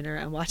having my dinner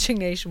and watching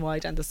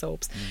Nationwide and the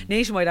soaps.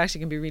 Nationwide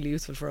actually can be really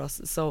useful for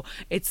us. So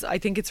I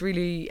think it's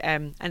really.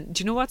 And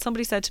do you know what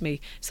somebody said to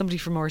me? Somebody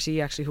from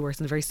RTE actually, who works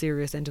in the very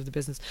serious end of the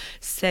business,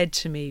 said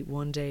to me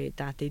one day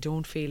that they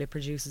don't feel it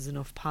produces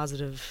enough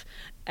positive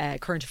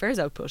current affairs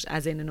output,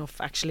 as in enough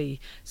actually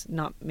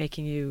not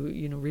making you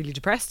really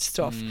depressed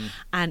stuff.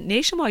 And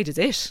Nationwide is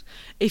it.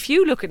 If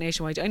you look at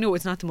Nationwide, I know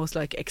it's not the most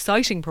like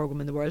exciting program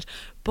in the world,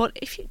 but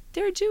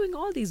they're doing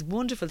all these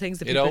wonderful things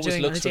that people are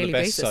doing on a daily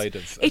basis. It always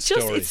looks for the best side of a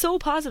story. It's so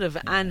positive.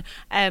 And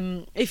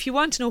if you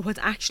want to know what's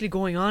actually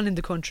going on in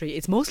the country,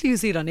 it's mostly you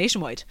see it on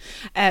Nationwide,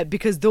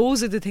 because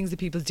those are the things that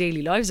people's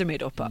daily lives are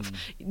made up of.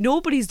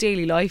 Nobody's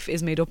daily life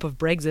is made up of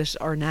Brexit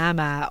or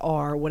NAMA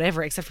or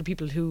whatever, except for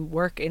people who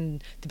work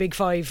in the Big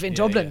Five in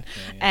Dublin.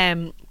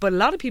 But a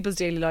lot of people's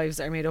daily lives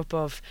are made up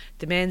of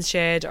the men's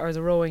shed or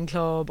the rowing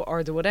club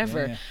or the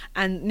whatever.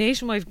 And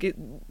Nationwide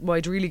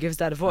really gives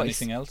that a voice.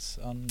 Anything else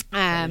on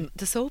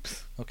the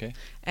soaps? Okay.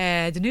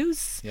 The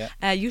news.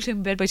 Usually I'm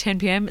in bed by 10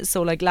 p.m.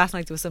 So like last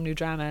night there was some new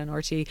drama on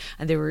RT,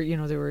 and they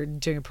were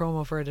doing a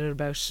promo for it at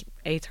about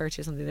 8:30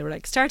 or something. They were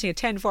like starting at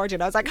 10:40,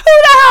 and I was like, who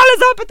the hell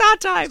is up at that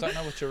time? I don't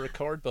know what your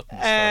record button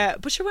is for.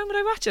 But sure, when would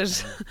I watch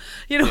it?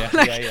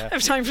 I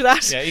have time for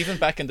that. Yeah, even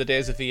back in the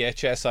days of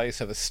VHS, I used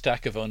to have a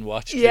stack of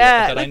unwatched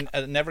Yeah, that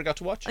I never got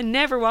to watch. I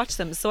never watched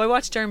them. So I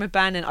watched Dermot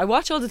Bannon. I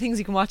watch all the things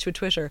you can watch with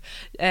Twitter.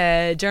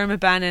 Dermot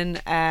Bannon,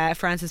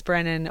 Francis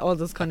Brennan, all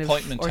those kind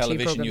appointment of RTE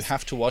television. programs. You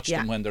have to watch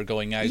them when they're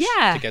going out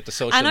to get the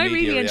social and I media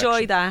really reaction.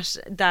 enjoy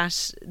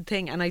that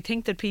thing, and I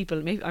think that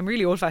people, I'm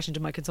really old fashioned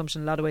in my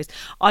consumption in a lot of ways.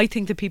 I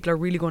think that people are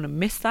really going to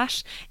miss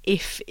that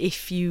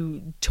if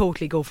you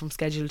totally go from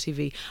scheduled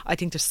TV. I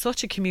think there's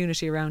such a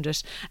community around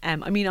it.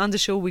 I mean, on the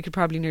show we could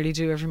probably nearly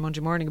do every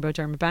Monday morning about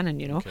Dermot Bannon,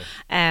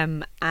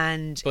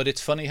 but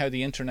it's funny how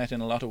the internet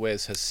in a lot of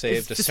ways has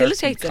saved a certain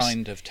facilitates it.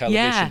 kind of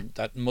television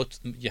that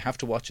you have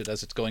to watch it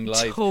as it's going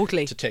live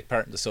to take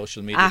part in the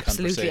social media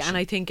absolutely conversation. And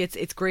I think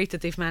it's great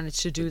that they've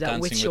managed to do that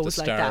with Dancing with shows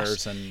the like that.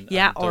 Stars and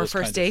or those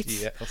First kind of-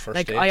 Dates. First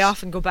like Dates. I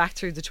often go back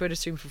through the Twitter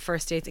stream for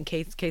First Dates in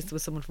case there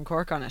was someone from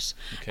Cork on it.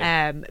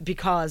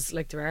 Because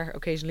like there are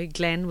occasionally.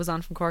 Glenn was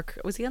on from Cork.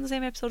 Was he on the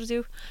same episode as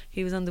you?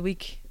 He was on the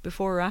week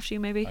before or after you,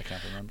 maybe. I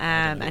can't remember.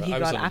 And he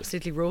got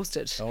absolutely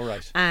roasted. Oh,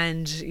 right.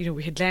 And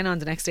we had Glenn on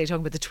the next day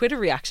talking about the Twitter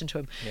reaction to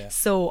him.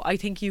 So I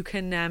think you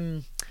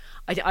can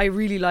I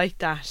really like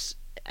that.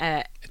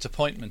 It's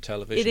appointment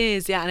television. It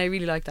is, yeah, and I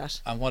really like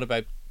that. And what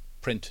about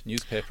print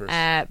newspapers?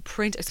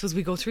 Print, I suppose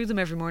we go through them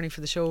every morning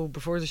for the show,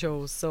 before the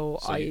show. So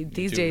you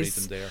these do days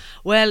read them there.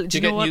 Well, do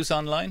you know get what? news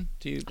online?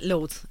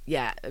 Loads,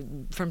 yeah,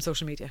 from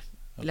social media.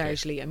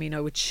 largely. I mean,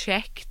 I would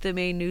check the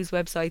main news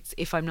websites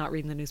if I'm not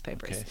reading the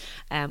newspapers. Okay.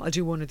 I'll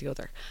do one or the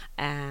other.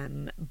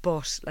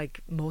 But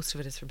like most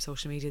of it is from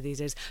social media these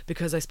days,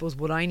 because I suppose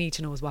what I need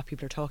to know is what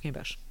people are talking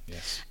about.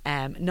 Yes.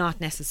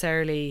 Not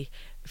necessarily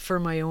for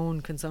my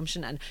own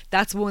consumption. And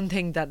that's one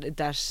thing that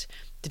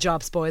the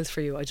job spoils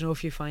for you. I don't know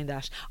if you find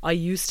that. I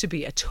used to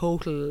be a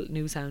total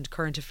newshound,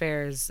 current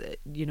affairs,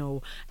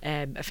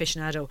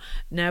 aficionado.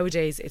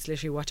 Nowadays, it's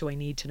literally, what do I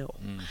need to know?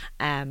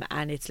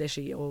 And it's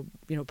literally,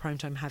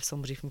 primetime, have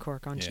somebody from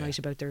Cork on tonight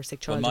about their sick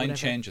child. Well, mine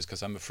changes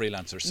because I'm a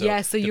freelancer. So,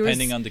 yeah, so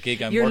depending on the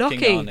gig I'm working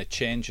lucky. on, it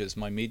changes.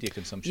 My media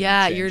consumption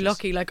changes. You're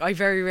lucky. Like, I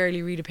very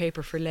rarely read a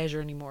paper for leisure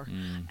anymore.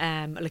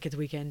 Like at the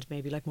weekend,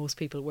 maybe, like most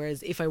people.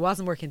 Whereas if I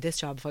wasn't working this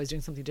job, if I was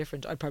doing something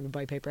different, I'd probably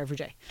buy a paper every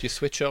day. Do you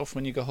switch off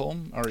when you go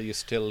home, or are you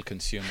still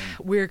consuming?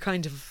 We're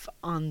kind of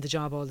on the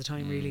job all the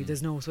time, really.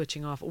 There's no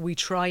switching off. We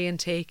try and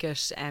take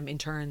it in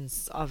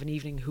turns of an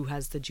evening, who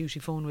has the duty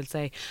phone, we'll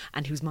say,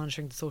 and who's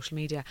monitoring the social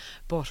media.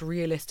 But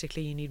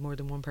realistically, you need more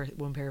than one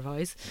pair of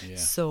eyes. Yeah.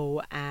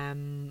 So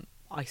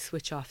I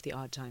switch off the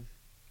odd time.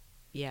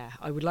 Yeah,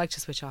 I would like to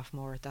switch off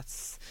more.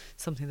 That's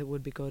something that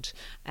would be good.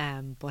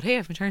 But hey,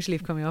 I've maternity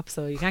leave coming up,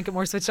 so you can't get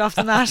more switched off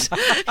than that.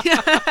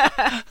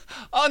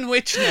 On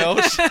which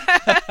note,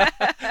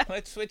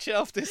 let's switch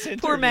off this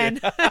interview. Poor men.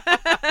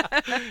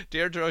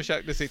 Deirdre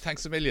O'Shaughnessy,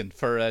 thanks a million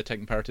for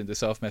taking part in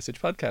this Off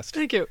Message podcast.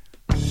 Thank you.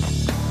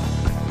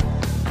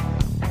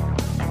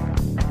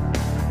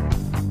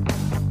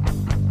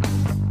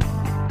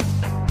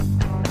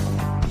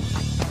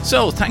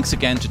 So, thanks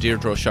again to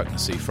Deirdre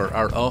O'Shaughnessy for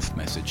our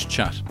off-message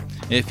chat.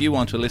 If you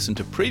want to listen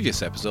to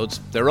previous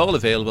episodes, they're all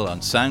available on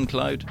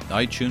SoundCloud,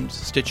 iTunes,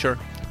 Stitcher,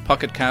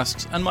 Pocket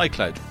Casts and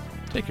MyCloud.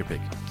 Take your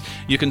pick.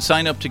 You can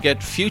sign up to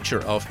get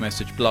future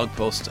off-message blog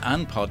posts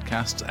and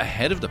podcasts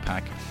ahead of the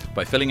pack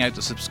by filling out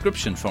the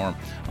subscription form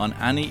on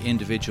any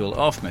individual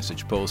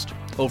off-message post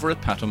over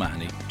at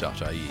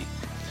patomahony.ie.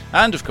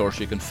 And of course,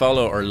 you can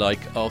follow or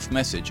like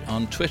Off-Message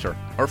on Twitter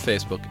or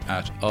Facebook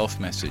at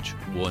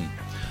OffMessage1.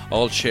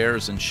 All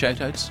shares and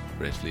shout-outs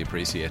greatly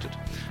appreciated.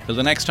 Till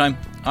the next time,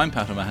 I'm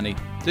Pat O'Mahony,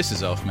 this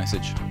is Off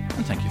Message,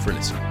 and thank you for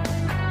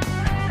listening.